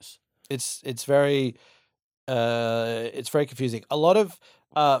bananas. It's very confusing. A lot of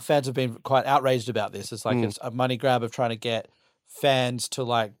fans have been quite outraged about this. It's like it's a money grab of trying to get fans to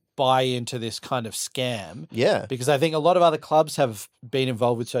like buy into this kind of scam. Yeah. Because I think a lot of other clubs have been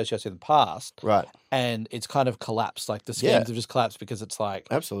involved with Socios in the past. Right. And it's kind of collapsed. Like the scams Yeah. have just collapsed because it's like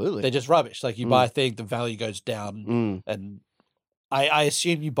Absolutely. they're just rubbish. Like you buy a thing, the value goes down, and I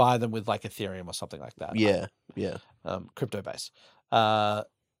assume you buy them with like Ethereum or something like that. Yeah. Yeah. Crypto base.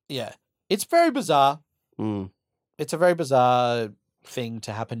 Yeah. It's very bizarre. It's a very bizarre thing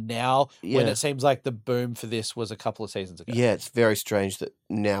to happen now when it seems like the boom for this was a couple of seasons ago. Yeah, it's very strange that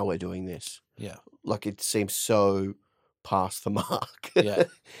now we're doing this. Yeah. Like, it seems so past the mark. Yeah.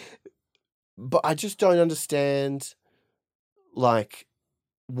 But I just don't understand, like,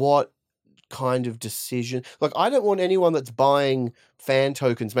 what kind of decision... Like, I don't want anyone that's buying fan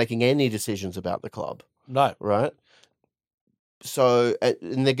tokens making any decisions about the club. No. Right? So,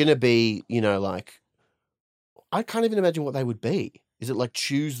 and they're going to be, you know, like... I can't even imagine what they would be. Is it like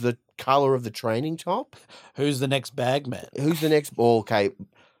choose the colour of the training top? Who's the next bag man? Who's the next... Okay,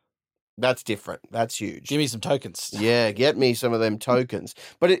 that's different. That's huge. Give me some tokens. Yeah, get me some of them tokens.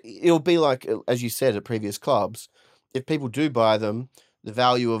 But it'll be like, as you said, at previous clubs, if people do buy them, the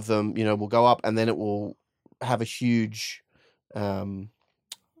value of them, you know, will go up, and then it will have a huge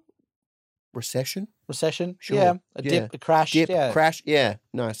recession. Recession? Sure. Yeah. A dip, a crash. Yeah. Crash. Yeah,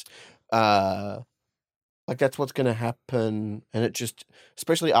 nice. Like, that's what's going to happen. And it just,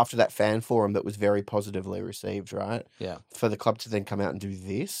 especially after that fan forum that was very positively received, right? Yeah. For the club to then come out and do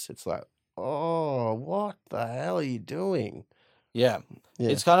this, it's like, oh, what the hell are you doing? Yeah.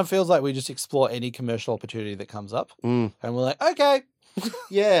 It kind of feels like we just explore any commercial opportunity that comes up. And we're like, okay.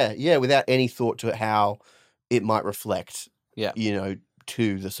 Yeah, without any thought to how it might reflect, Yeah. you know,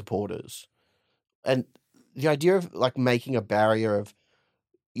 to the supporters. And the idea of, like, making a barrier of,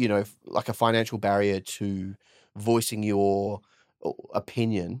 you know, like a financial barrier to voicing your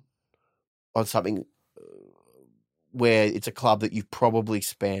opinion on something where it's a club that you've probably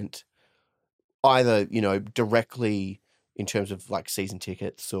spent either, you know, directly in terms of like season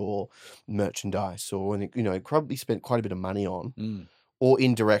tickets or merchandise, or, you know, probably spent quite a bit of money on, or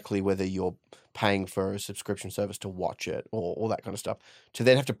indirectly, whether you're paying for a subscription service to watch it or all that kind of stuff, to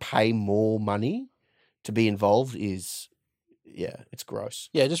then have to pay more money to be involved is... Yeah, it's gross.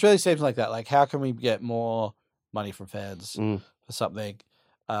 Yeah, it just really seems like that. Like, how can we get more money from fans for something?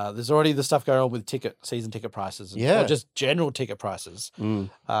 There's already the stuff going on with season ticket prices, or just general ticket prices.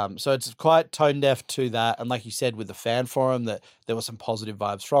 So it's quite tone deaf to that. And like you said, with the fan forum, that there were some positive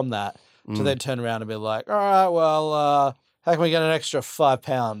vibes from that. To then turn around and be like, all right, well, how can we get an extra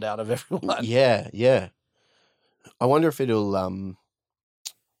 £5 out of everyone? Yeah. I wonder if it'll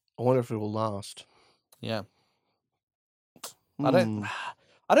last. Yeah. I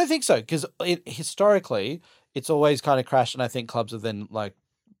don't think so, because historically it's always kind of crashed, and I think clubs have then like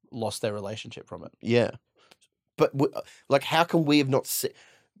lost their relationship from it. Yeah, but like, how can we have not?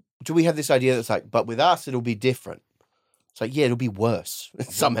 Do we have this idea that's like, but with us it'll be different? It's like, yeah, it'll be worse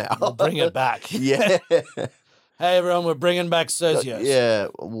somehow. We'll bring it back. Yeah. Hey everyone, we're bringing back Socios. Yeah.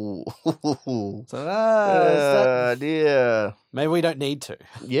 So, dear. Maybe we don't need to.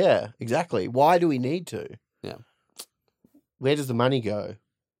 Yeah, exactly. Why do we need to? Yeah. Where does the money go?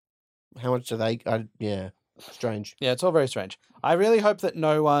 How much do they... yeah, strange. Yeah, it's all very strange. I really hope that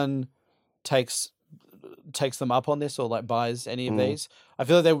no one takes them up on this or like buys any of these. I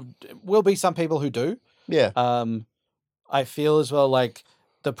feel like there will be some people who do. Yeah. I feel as well like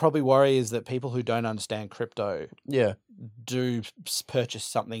the probably worry is that people who don't understand crypto do purchase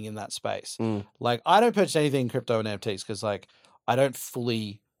something in that space. Like, I don't purchase anything in crypto and NFTs because like I don't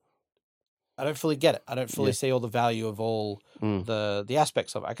fully get it. I don't fully see all the value of all the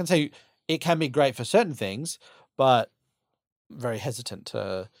aspects of it. I can say it can be great for certain things, but very hesitant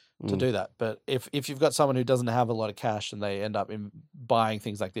to to do that. But if you've got someone who doesn't have a lot of cash and they end up buying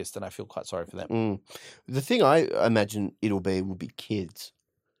things like this, then I feel quite sorry for them. The thing I imagine will be kids.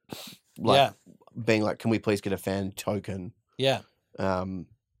 Like, being like, can we please get a fan token? Yeah. And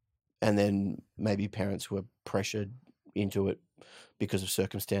then maybe parents who are pressured into it because of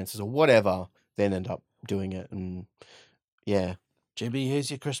circumstances or whatever, then end up doing it. And yeah. Jimmy, here's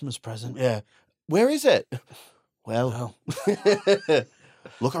your Christmas present. Yeah. Where is it? Well,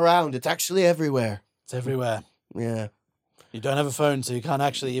 look around. It's actually everywhere. It's everywhere. Yeah. You don't have a phone, so you can't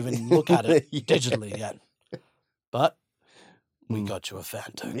actually even look at it digitally yet. But we got you a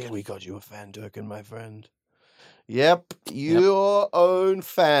fan token. Yeah, we got you a fan token, my friend. Yep, your own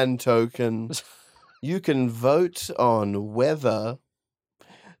fan token. You can vote on whether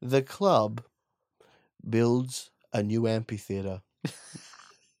the club builds a new amphitheater.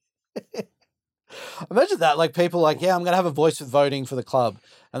 Imagine that, like people like, yeah, I'm going to have a voice with voting for the club.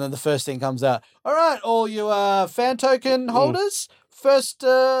 And then the first thing comes out, all right, all you fan token holders, first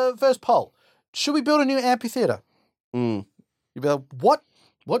poll. Should we build a new amphitheater? You'd be like, what?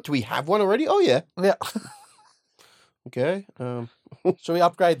 What, do we have one already? Oh, yeah. Yeah. Okay. Should we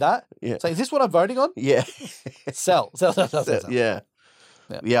upgrade that? Yeah. So is this what I'm voting on? Yeah. Sell. Yeah.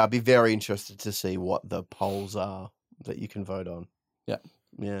 Yeah. Yeah, I'd be very interested to see what the polls are that you can vote on. Yeah.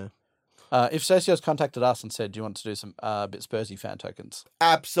 Yeah. If Socios contacted us and said, do you want to do some bit Spursy fan tokens?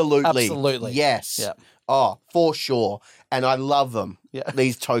 Absolutely. Absolutely. Yes. Yeah. Oh, for sure. And I love them. Yeah.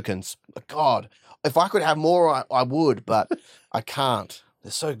 These tokens. God, if I could have more, I would, but I can't.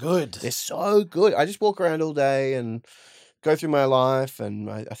 They're so good. They're so good. I just walk around all day and go through my life, and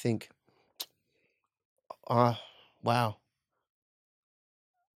I think, wow,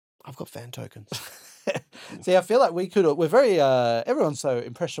 I've got fan tokens. See, I feel like we're very, everyone's so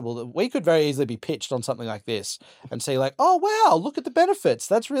impressionable that we could very easily be pitched on something like this and say like, oh, wow, look at the benefits.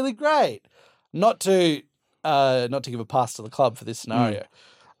 That's really great. Not to give a pass to the club for this scenario.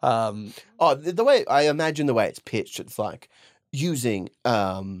 The way I imagine the way it's pitched, it's like using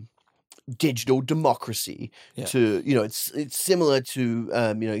digital democracy to, it's similar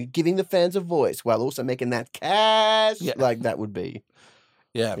to, giving the fans a voice while also making that cash. Yeah. Like that would be.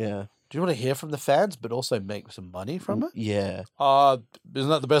 Yeah. Yeah. Do you want to hear from the fans, but also make some money from it? Yeah. Isn't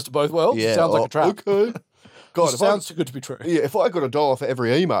that the best of both worlds? Yeah. Sounds like a trap. Okay. God, Sounds too good to be true. Yeah, if I got $1 for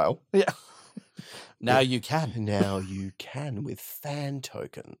every email. Yeah. Now you can. Now you can with fan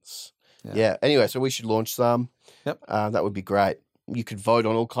tokens. Yeah. Anyway, so we should launch some. Yep. That would be great. You could vote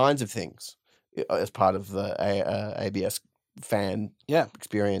on all kinds of things as part of the ABS fan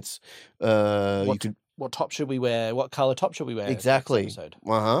experience. You could. What top should we wear? What color top should we wear? Exactly. Next episode?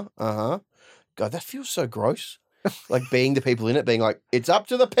 God, that feels so gross. Like being the people in it, being like, it's up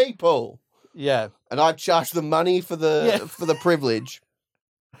to the people. Yeah. And I charge the money for the privilege.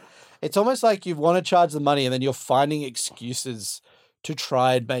 It's almost like you want to charge the money and then you're finding excuses to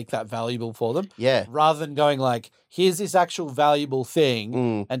try and make that valuable for them. Yeah. Rather than going like, here's this actual valuable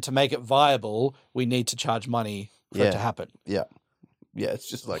thing, and to make it viable, we need to charge money for it to happen. Yeah. Yeah, it's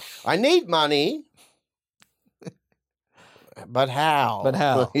just like, I need money. But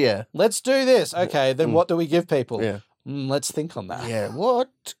how? Yeah. Let's do this. Okay, then what do we give people? Yeah. Let's think on that. Yeah.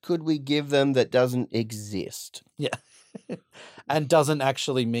 What could we give them that doesn't exist? Yeah. And doesn't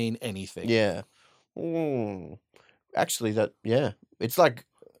actually mean anything. Yeah. Actually, it's like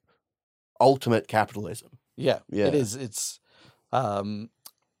ultimate capitalism. Yeah. It is. It's,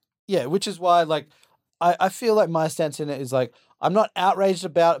 which is why, like, I feel like my stance in it is like, I'm not outraged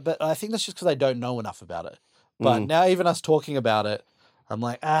about it, but I think that's just because I don't know enough about it. But now even us talking about it, I'm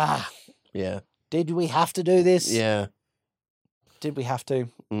like, yeah. Did we have to do this? Yeah. Did we have to?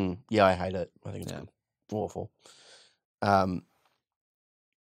 Yeah, I hate it. I think it's awful.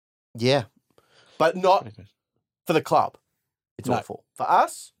 Yeah. But not for the club. It's awful. For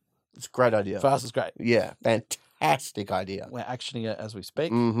us, it's a great idea. For us, it's great. Yeah. Fantastic idea. We're actioning it as we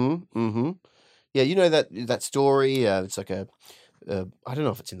speak. Yeah, you know that story? It's like I don't know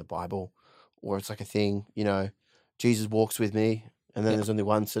if it's in the Bible or it's like a thing, Jesus walks with me and then there's only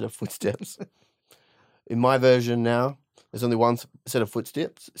one set of footsteps. In my version now, there's only one set of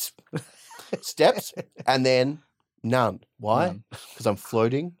footsteps, steps, and then none. Why? Because I'm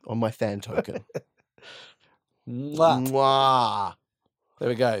floating on my fan token. Mwah. Mwah. There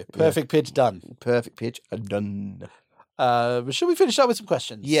we go. Perfect pitch done. Perfect pitch done. But should we finish up with some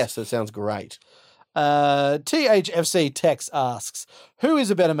questions? Yes, that sounds great. THFC Tex asks, who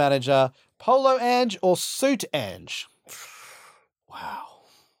is a better manager, Polo Ange or Suit Ange? Wow.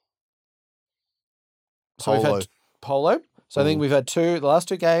 So we've had Polo. So I think we've had the last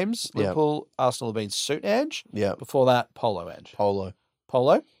two games, Liverpool, Arsenal have been Suit Ange. Yeah. Before that, Polo Ange. Polo.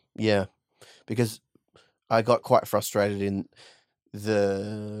 Polo? Yeah, because I got quite frustrated in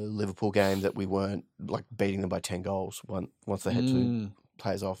the Liverpool game that we weren't like beating them by 10 goals once they had two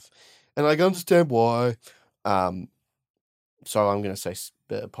players off, and I can understand why. So I'm going to say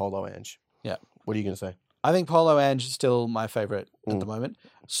Polo Ange. Yeah. What are you going to say? I think Polo Ange is still my favourite at the moment.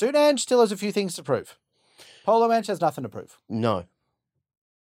 Suit Ange still has a few things to prove. Polo Ange has nothing to prove. No,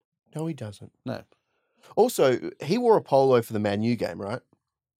 he doesn't. No. Also, he wore a polo for the Man U game, right?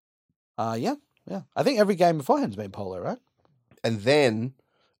 Yeah. I think every game beforehand's been polo, right? And then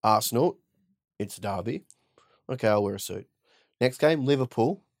Arsenal, it's Derby. Okay, I'll wear a suit. Next game,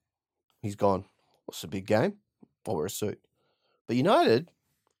 Liverpool. He's gone. What's a big game? I'll wear a suit. But United,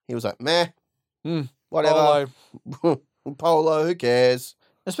 he was like, meh, whatever. Polo, who cares?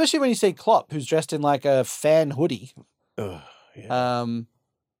 Especially when you see Klopp, who's dressed in like a fan hoodie. Ugh, yeah.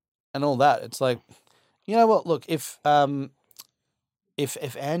 And all that. It's like, you know what? Look, if Ange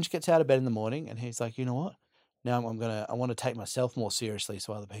gets out of bed in the morning and he's like, you know what? Now I want to take myself more seriously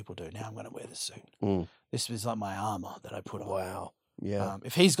so other people do. Now I'm going to wear this suit. This is like my armor that I put on. Wow. Yeah.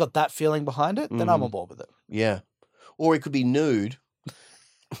 If he's got that feeling behind it, then I'm on board with it. Yeah. Or he could be nude.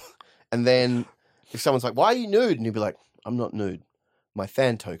 And then if someone's like, why are you nude? And he'd be like, I'm not nude. My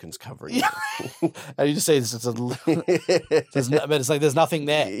fan token's covering it. And you just say this, but it's like there's nothing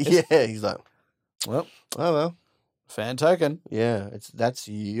there. Yeah. He's like, well, oh, well. Fan token. Yeah. That's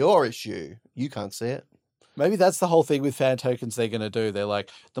your issue. You can't see it. Maybe that's the whole thing with fan tokens they're going to do. They're like,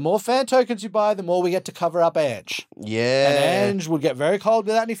 the more fan tokens you buy, the more we get to cover up Ange. Yeah. And Ange would get very cold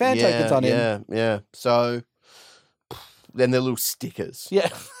without any fan tokens on him. Yeah. So then they're little stickers. Yeah.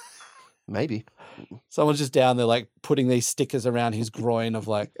 Maybe. Someone's just down there like putting these stickers around his groin of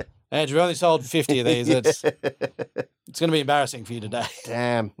like, Ange, we only sold 50 of these. It's going to be embarrassing for you today.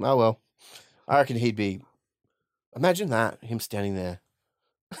 Damn. Oh, well. I reckon he'd be... Imagine that, him standing there.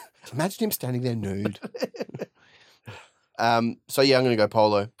 Imagine him standing there nude. So, yeah, I'm going to go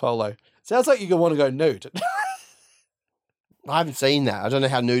Polo. Polo. Sounds like you want to go nude. I haven't seen that. I don't know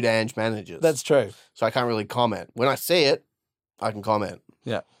how nude Ange manages. That's true. So I can't really comment. When I see it, I can comment.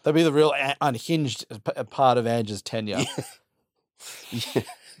 Yeah. That'd be the real unhinged part of Ange's tenure. Yeah.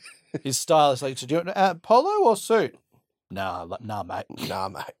 His style is like, so do you want polo or suit? Nah, mate. Nah,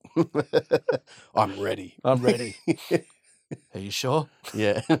 mate. I'm ready. I'm ready. Are you sure?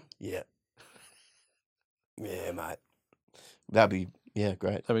 Yeah. Yeah. Yeah, mate. That'd be, yeah,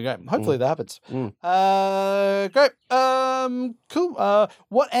 great. That'd be great. Hopefully that happens. Mm. Great. Cool.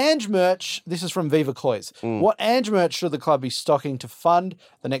 What Ange merch, this is from Viva COYS, what Ange merch should the club be stocking to fund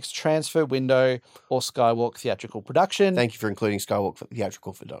the next transfer window or Skywalk theatrical production? Thank you for including Skywalk for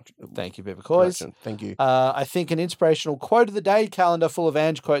theatrical production. Thank you, Viva COYS. Thank you. I think an inspirational quote of the day calendar full of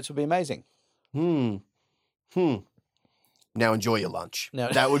Ange quotes would be amazing. Now enjoy your lunch.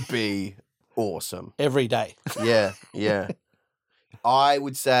 That would be awesome. Every day. Yeah, yeah. I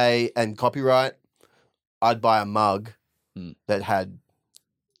would say, and copyright, I'd buy a mug that had,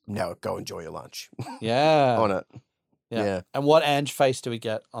 now go enjoy your lunch. Yeah. On it. Yeah. And what Ange face do we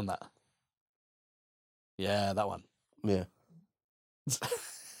get on that? Yeah, that one. Yeah.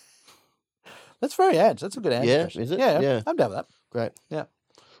 That's very Ange. That's a good Ange. Yeah, impression. is it? Yeah. Yeah. I'm down with that. Great. Yeah.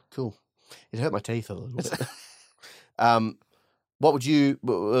 Cool. It hurt my teeth a little bit. What do you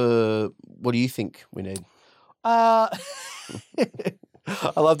think we need? I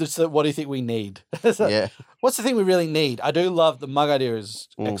love this. What do you think we need? Yeah. What's the thing we really need? I do love the mug idea is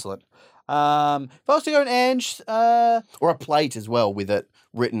excellent. If I was to go an Ange, or a plate as well with it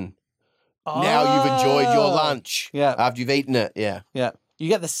written. Now you've enjoyed your lunch. Yeah. After you've eaten it. Yeah. Yeah. You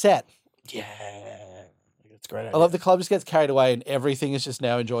get the set. Yeah. That's great. I love the club just gets carried away and everything is just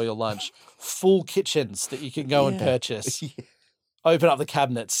now enjoy your lunch. Full kitchens that you can go and purchase. Yeah. Open up the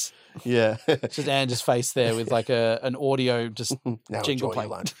cabinets. Yeah. Just Ange's face there with like an audio just now jingle enjoy playing.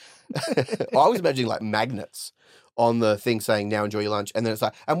 your lunch. I was imagining like magnets on the thing saying now enjoy your lunch. And then it's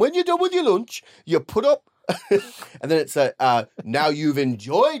like, and when you're done with your lunch, you put up and then it's now you've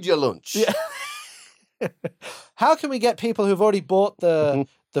enjoyed your lunch. Yeah. How can we get people who've already bought the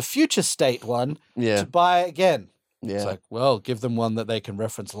future state one to buy again? Yeah. It's like, well, give them one that they can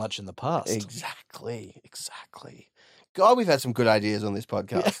reference lunch in the past. Exactly. God, we've had some good ideas on this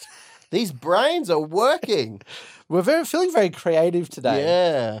podcast. Yeah. These brains are working. We're feeling very creative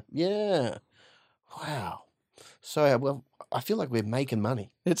today. Yeah. Wow. So, well, I feel like we're making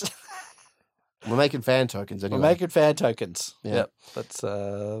money. We're making fan tokens anyway. We're making fan tokens. Yeah. Yep.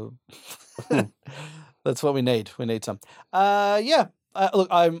 That's what we need. We need some. Yeah. Look,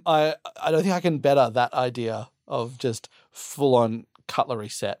 I don't think I can better that idea of just full on cutlery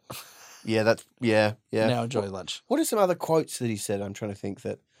set. Yeah, that's yeah. Now enjoy lunch. What are some other quotes that he said? I'm trying to think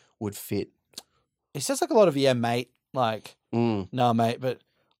that would fit. He says like a lot of "yeah, mate," like Mm. "nah, mate," but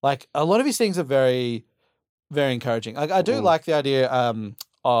like a lot of his things are very, very encouraging. I do like the idea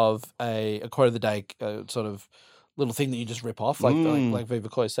of a quote of the day, sort of little thing that you just rip off, like Viva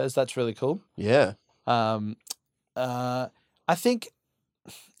Coy says. That's really cool. Yeah. I think,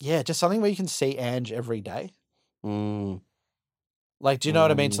 yeah, just something where you can see Ange every day. Mm. Like, do you know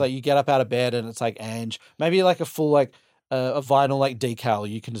what I mean? So like, you get up out of bed and it's like Ange, maybe like a full like a vinyl like decal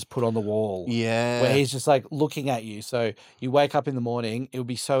you can just put on the wall. Yeah. Where he's just like looking at you. So you wake up in the morning, it would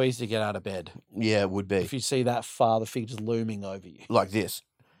be so easy to get out of bed Yeah, it would be. if you see that father figure just looming over you. Like this.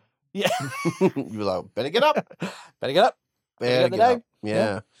 Yeah. You're like, better get up. Better get up. Better get the get day. up.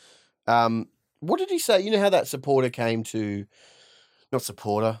 Yeah. What did he say? You know how that supporter came to, not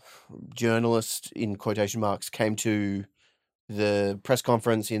supporter, journalist in quotation marks, came to the press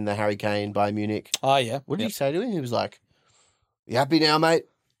conference in the Harry Kane Bayern Munich. Oh, yeah. What did he say to him? He was like, "You happy now, mate?"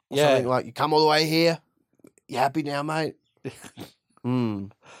 Or Yeah. something like, "You come all the way here. You happy now, mate?"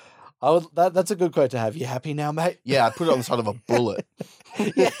 That's a good quote to have. You happy now, mate? Yeah, I put it on the side of a bullet.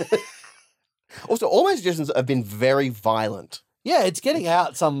 Yeah. Also, all my suggestions have been very violent. Yeah, it's getting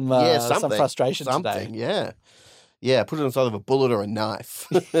out some frustration today. Yeah. Yeah, put it on the side of a bullet or a knife.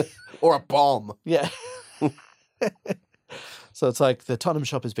 Or a bomb. Yeah. So it's like the Tottenham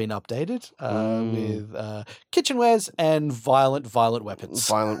shop has been updated with kitchenwares and violent weapons.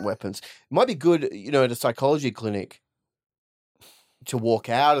 Violent weapons. It might be good, at a psychology clinic to walk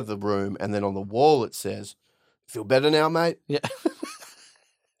out of the room and then on the wall it says, "Feel better now, mate?" Yeah.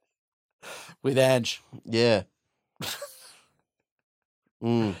 With Ange. Yeah.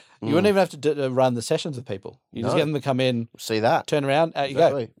 You wouldn't even have to run the sessions with people. You just get them to come in, see that, turn around, out you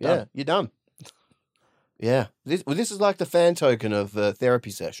go. Yeah, Done. you're done. Yeah. This is like the fan token of the therapy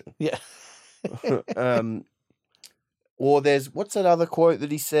session. Yeah. Or there's, what's that other quote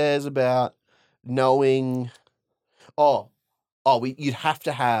that he says about knowing? You'd have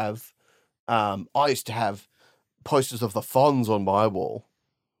to have. I used to have posters of the Fonz on my wall.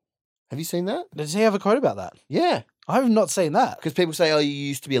 Have you seen that? Does he have a quote about that? Yeah, I have not seen that. because people say, "Oh, you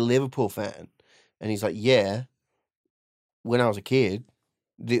used to be a Liverpool fan," and he's like, "Yeah, when I was a kid,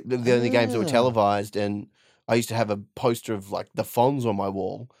 the only games that were televised, and I used to have a poster of like the Fonz on my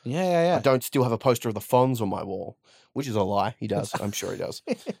wall. Yeah. I don't still have a poster of the Fonz on my wall, which is a lie. He does. I'm sure he does.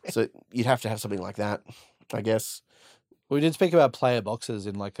 So you'd have to have something like that, I guess. We did speak about player boxes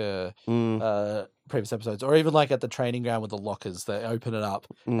in like a previous episodes, or even like at the training ground with the lockers. They open it up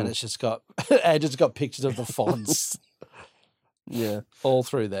and it's just got pictures of the Fonz. Yeah, all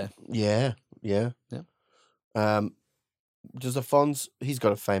through there. Yeah. Does the Fonz? He's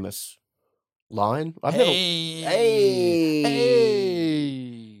got a famous line. Hey.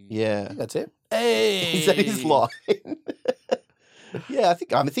 Yeah, I think that's it. Hey. Is that his line? Yeah, I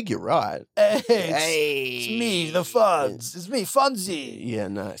think you're right. It's me, the Fonz. It's me, Fonzie. Yeah,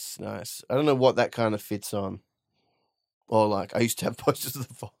 nice. I don't know what that kind of fits on. Or like, I used to have posters of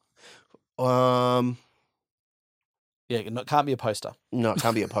the Fonz. Yeah, it can't be a poster. No, it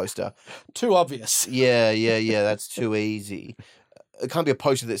can't be a poster. Too obvious. Yeah, that's too easy. It can't be a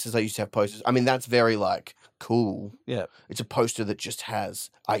poster that says I used to have posters. I mean, that's very like cool. Yeah. It's a poster that just has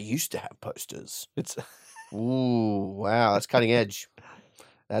I used to have posters. It's Ooh, wow, that's cutting edge.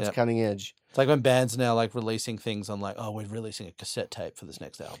 That's cutting edge. It's like when bands now like releasing things on like, oh, we're releasing a cassette tape for this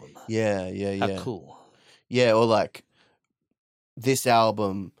next album. Yeah. How cool. Yeah, or like this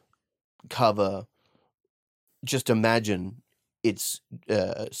album cover, just imagine it's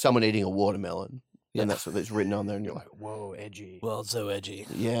someone eating a watermelon. Yeah. And that's what it's written on there, and you're like, whoa, edgy. Well, so edgy.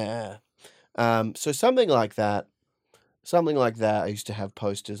 Yeah. So something like that. I used to have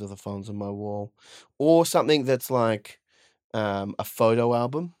posters of the Fonz on my wall. Or something that's like a photo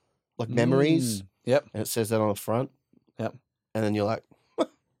album, like memories. Yep. And it says that on the front. Yep. And then you're like,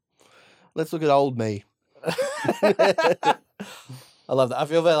 let's look at old me. I love that. I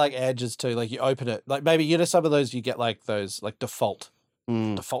feel they're like edges too. Like you open it, like maybe some of those you get like those like default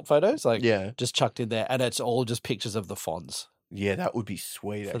photos, like just chucked in there, and it's all just pictures of the Fonz. Yeah, that would be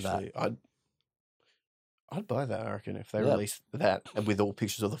sweet. Actually, I'd buy that. I reckon if they released that with all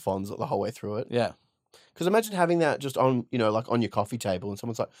pictures of the Fonz the whole way through it. Yeah, because imagine having that just on like on your coffee table, and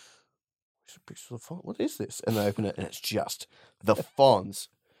someone's like, "Pictures of the Fonz. What is this?" And they open it, and it's just the Fonz.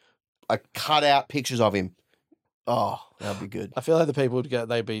 I cut out pictures of him. Oh, that'd be good. I feel like the people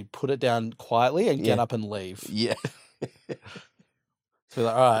they'd put it down quietly and get up and leave. Yeah. So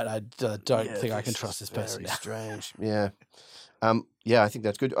like, all right, I don't think I can trust this person. Very strange. Yeah. I think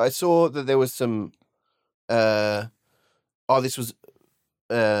that's good. I saw that there was some. This was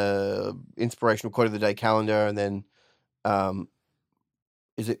inspirational quote of the day calendar, and then,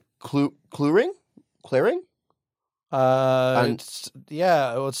 is it Clearing? Or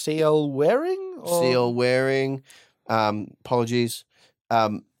CL wearing? Or... CL wearing. Apologies.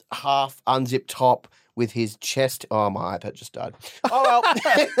 Half unzipped top with his chest. Oh, my iPad just died. Oh,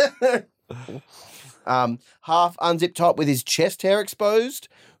 well. Half unzipped top with his chest hair exposed.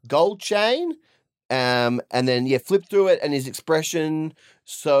 Gold chain. And then, flip through it, and his expression,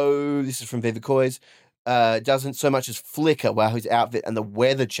 so this is from VAR COYS, doesn't so much as flicker while his outfit and the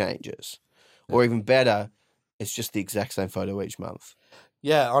weather changes. Or even better, it's just the exact same photo each month.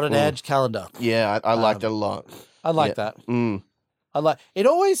 Yeah, on an Edge calendar. Yeah, I liked it a lot. I like that. It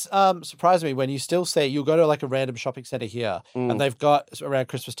always surprised me when you still say you'll go to like a random shopping centre here and they've got around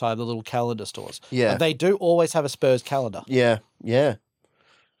Christmas time the little calendar stores. Yeah. And they do always have a Spurs calendar. Yeah, yeah.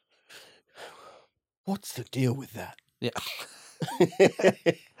 What's the deal with that? Yeah. Well,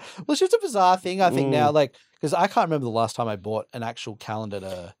 it's just a bizarre thing, I think, now, like, because I can't remember the last time I bought an actual calendar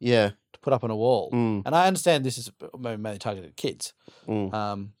to put up on a wall. And I understand this is mainly targeted at kids.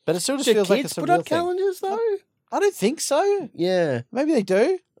 But it still just feels like it's a real thing. Kids put up calendars, though? I don't think so. Yeah. Maybe they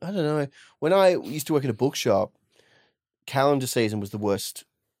do. I don't know. When I used to work at a bookshop, calendar season was the worst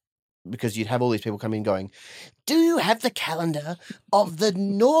because you'd have all these people come in going, do you have the calendar of the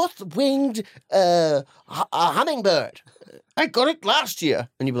north-winged hummingbird? I got it last year.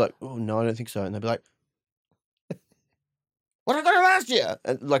 And you'd be like, oh, no, I don't think so. And they'd be like, what, I got it last year?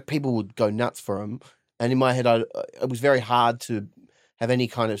 And like people would go nuts for them. And in my head, it was very hard to have any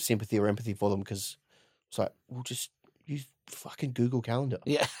kind of sympathy or empathy for them because it's like, well, just use fucking Google Calendar.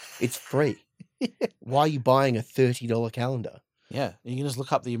 Yeah. It's free. Why are you buying a $30 calendar? Yeah. You can just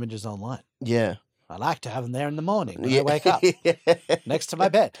look up the images online. Yeah. I like to have them there in the morning when I wake up. Next to my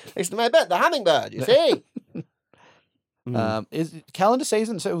bed. Next to my bed, the hummingbird, you see? Is calendar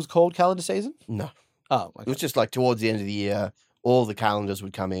season, so it was called calendar season? No. Oh, okay. It was just like towards the end of the year, all the calendars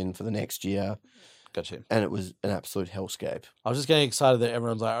would come in for the next year. Gotcha. And it was an absolute hellscape. I was just getting excited that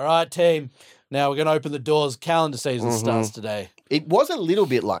everyone's like, all right, team, now we're going to open the doors. Calendar season starts today. It was a little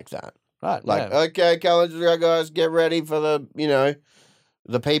bit like that. Right. Like, okay, calendar guys, get ready for the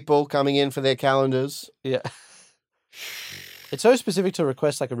people coming in for their calendars. Yeah. It's so specific to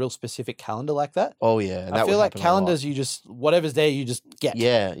request like a real specific calendar like that. Oh, yeah. I feel like calendars, you just, whatever's there, you just get.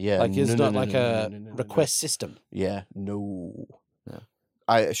 Yeah, yeah. Like it's not like a request system. Yeah, no. Yeah.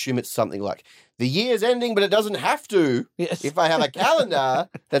 I assume it's something like, the year's ending, but it doesn't have to. Yes. If I have a calendar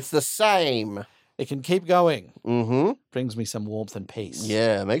that's the same. It can keep going. Mm-hmm. Brings me some warmth and peace.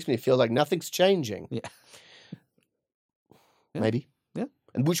 Yeah, it makes me feel like nothing's changing. Yeah. Maybe. Yeah.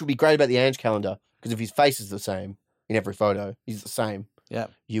 And which would be great about the Ange calendar, because if his face is the same in every photo, he's the same. Yeah.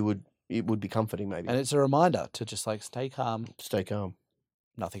 It would be comforting, maybe. And it's a reminder to just like stay calm. Stay calm.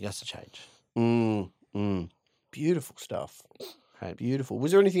 Nothing has to change. Beautiful stuff. Right. Beautiful. Was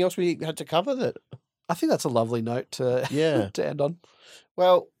there anything else we had to cover that? I think that's a lovely note to to end on.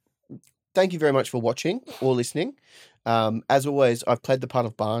 Well, thank you very much for watching or listening. As always, I've played the part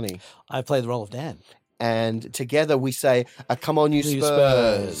of Barney. I played the role of Dan. And together we say, come on, you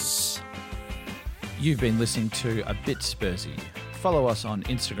Spurs. You've been listening to A Bit Spursy. Follow us on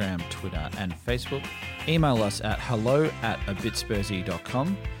Instagram, Twitter and Facebook. Email us at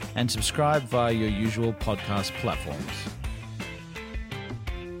hello@abitspursy.com and subscribe via your usual podcast platforms.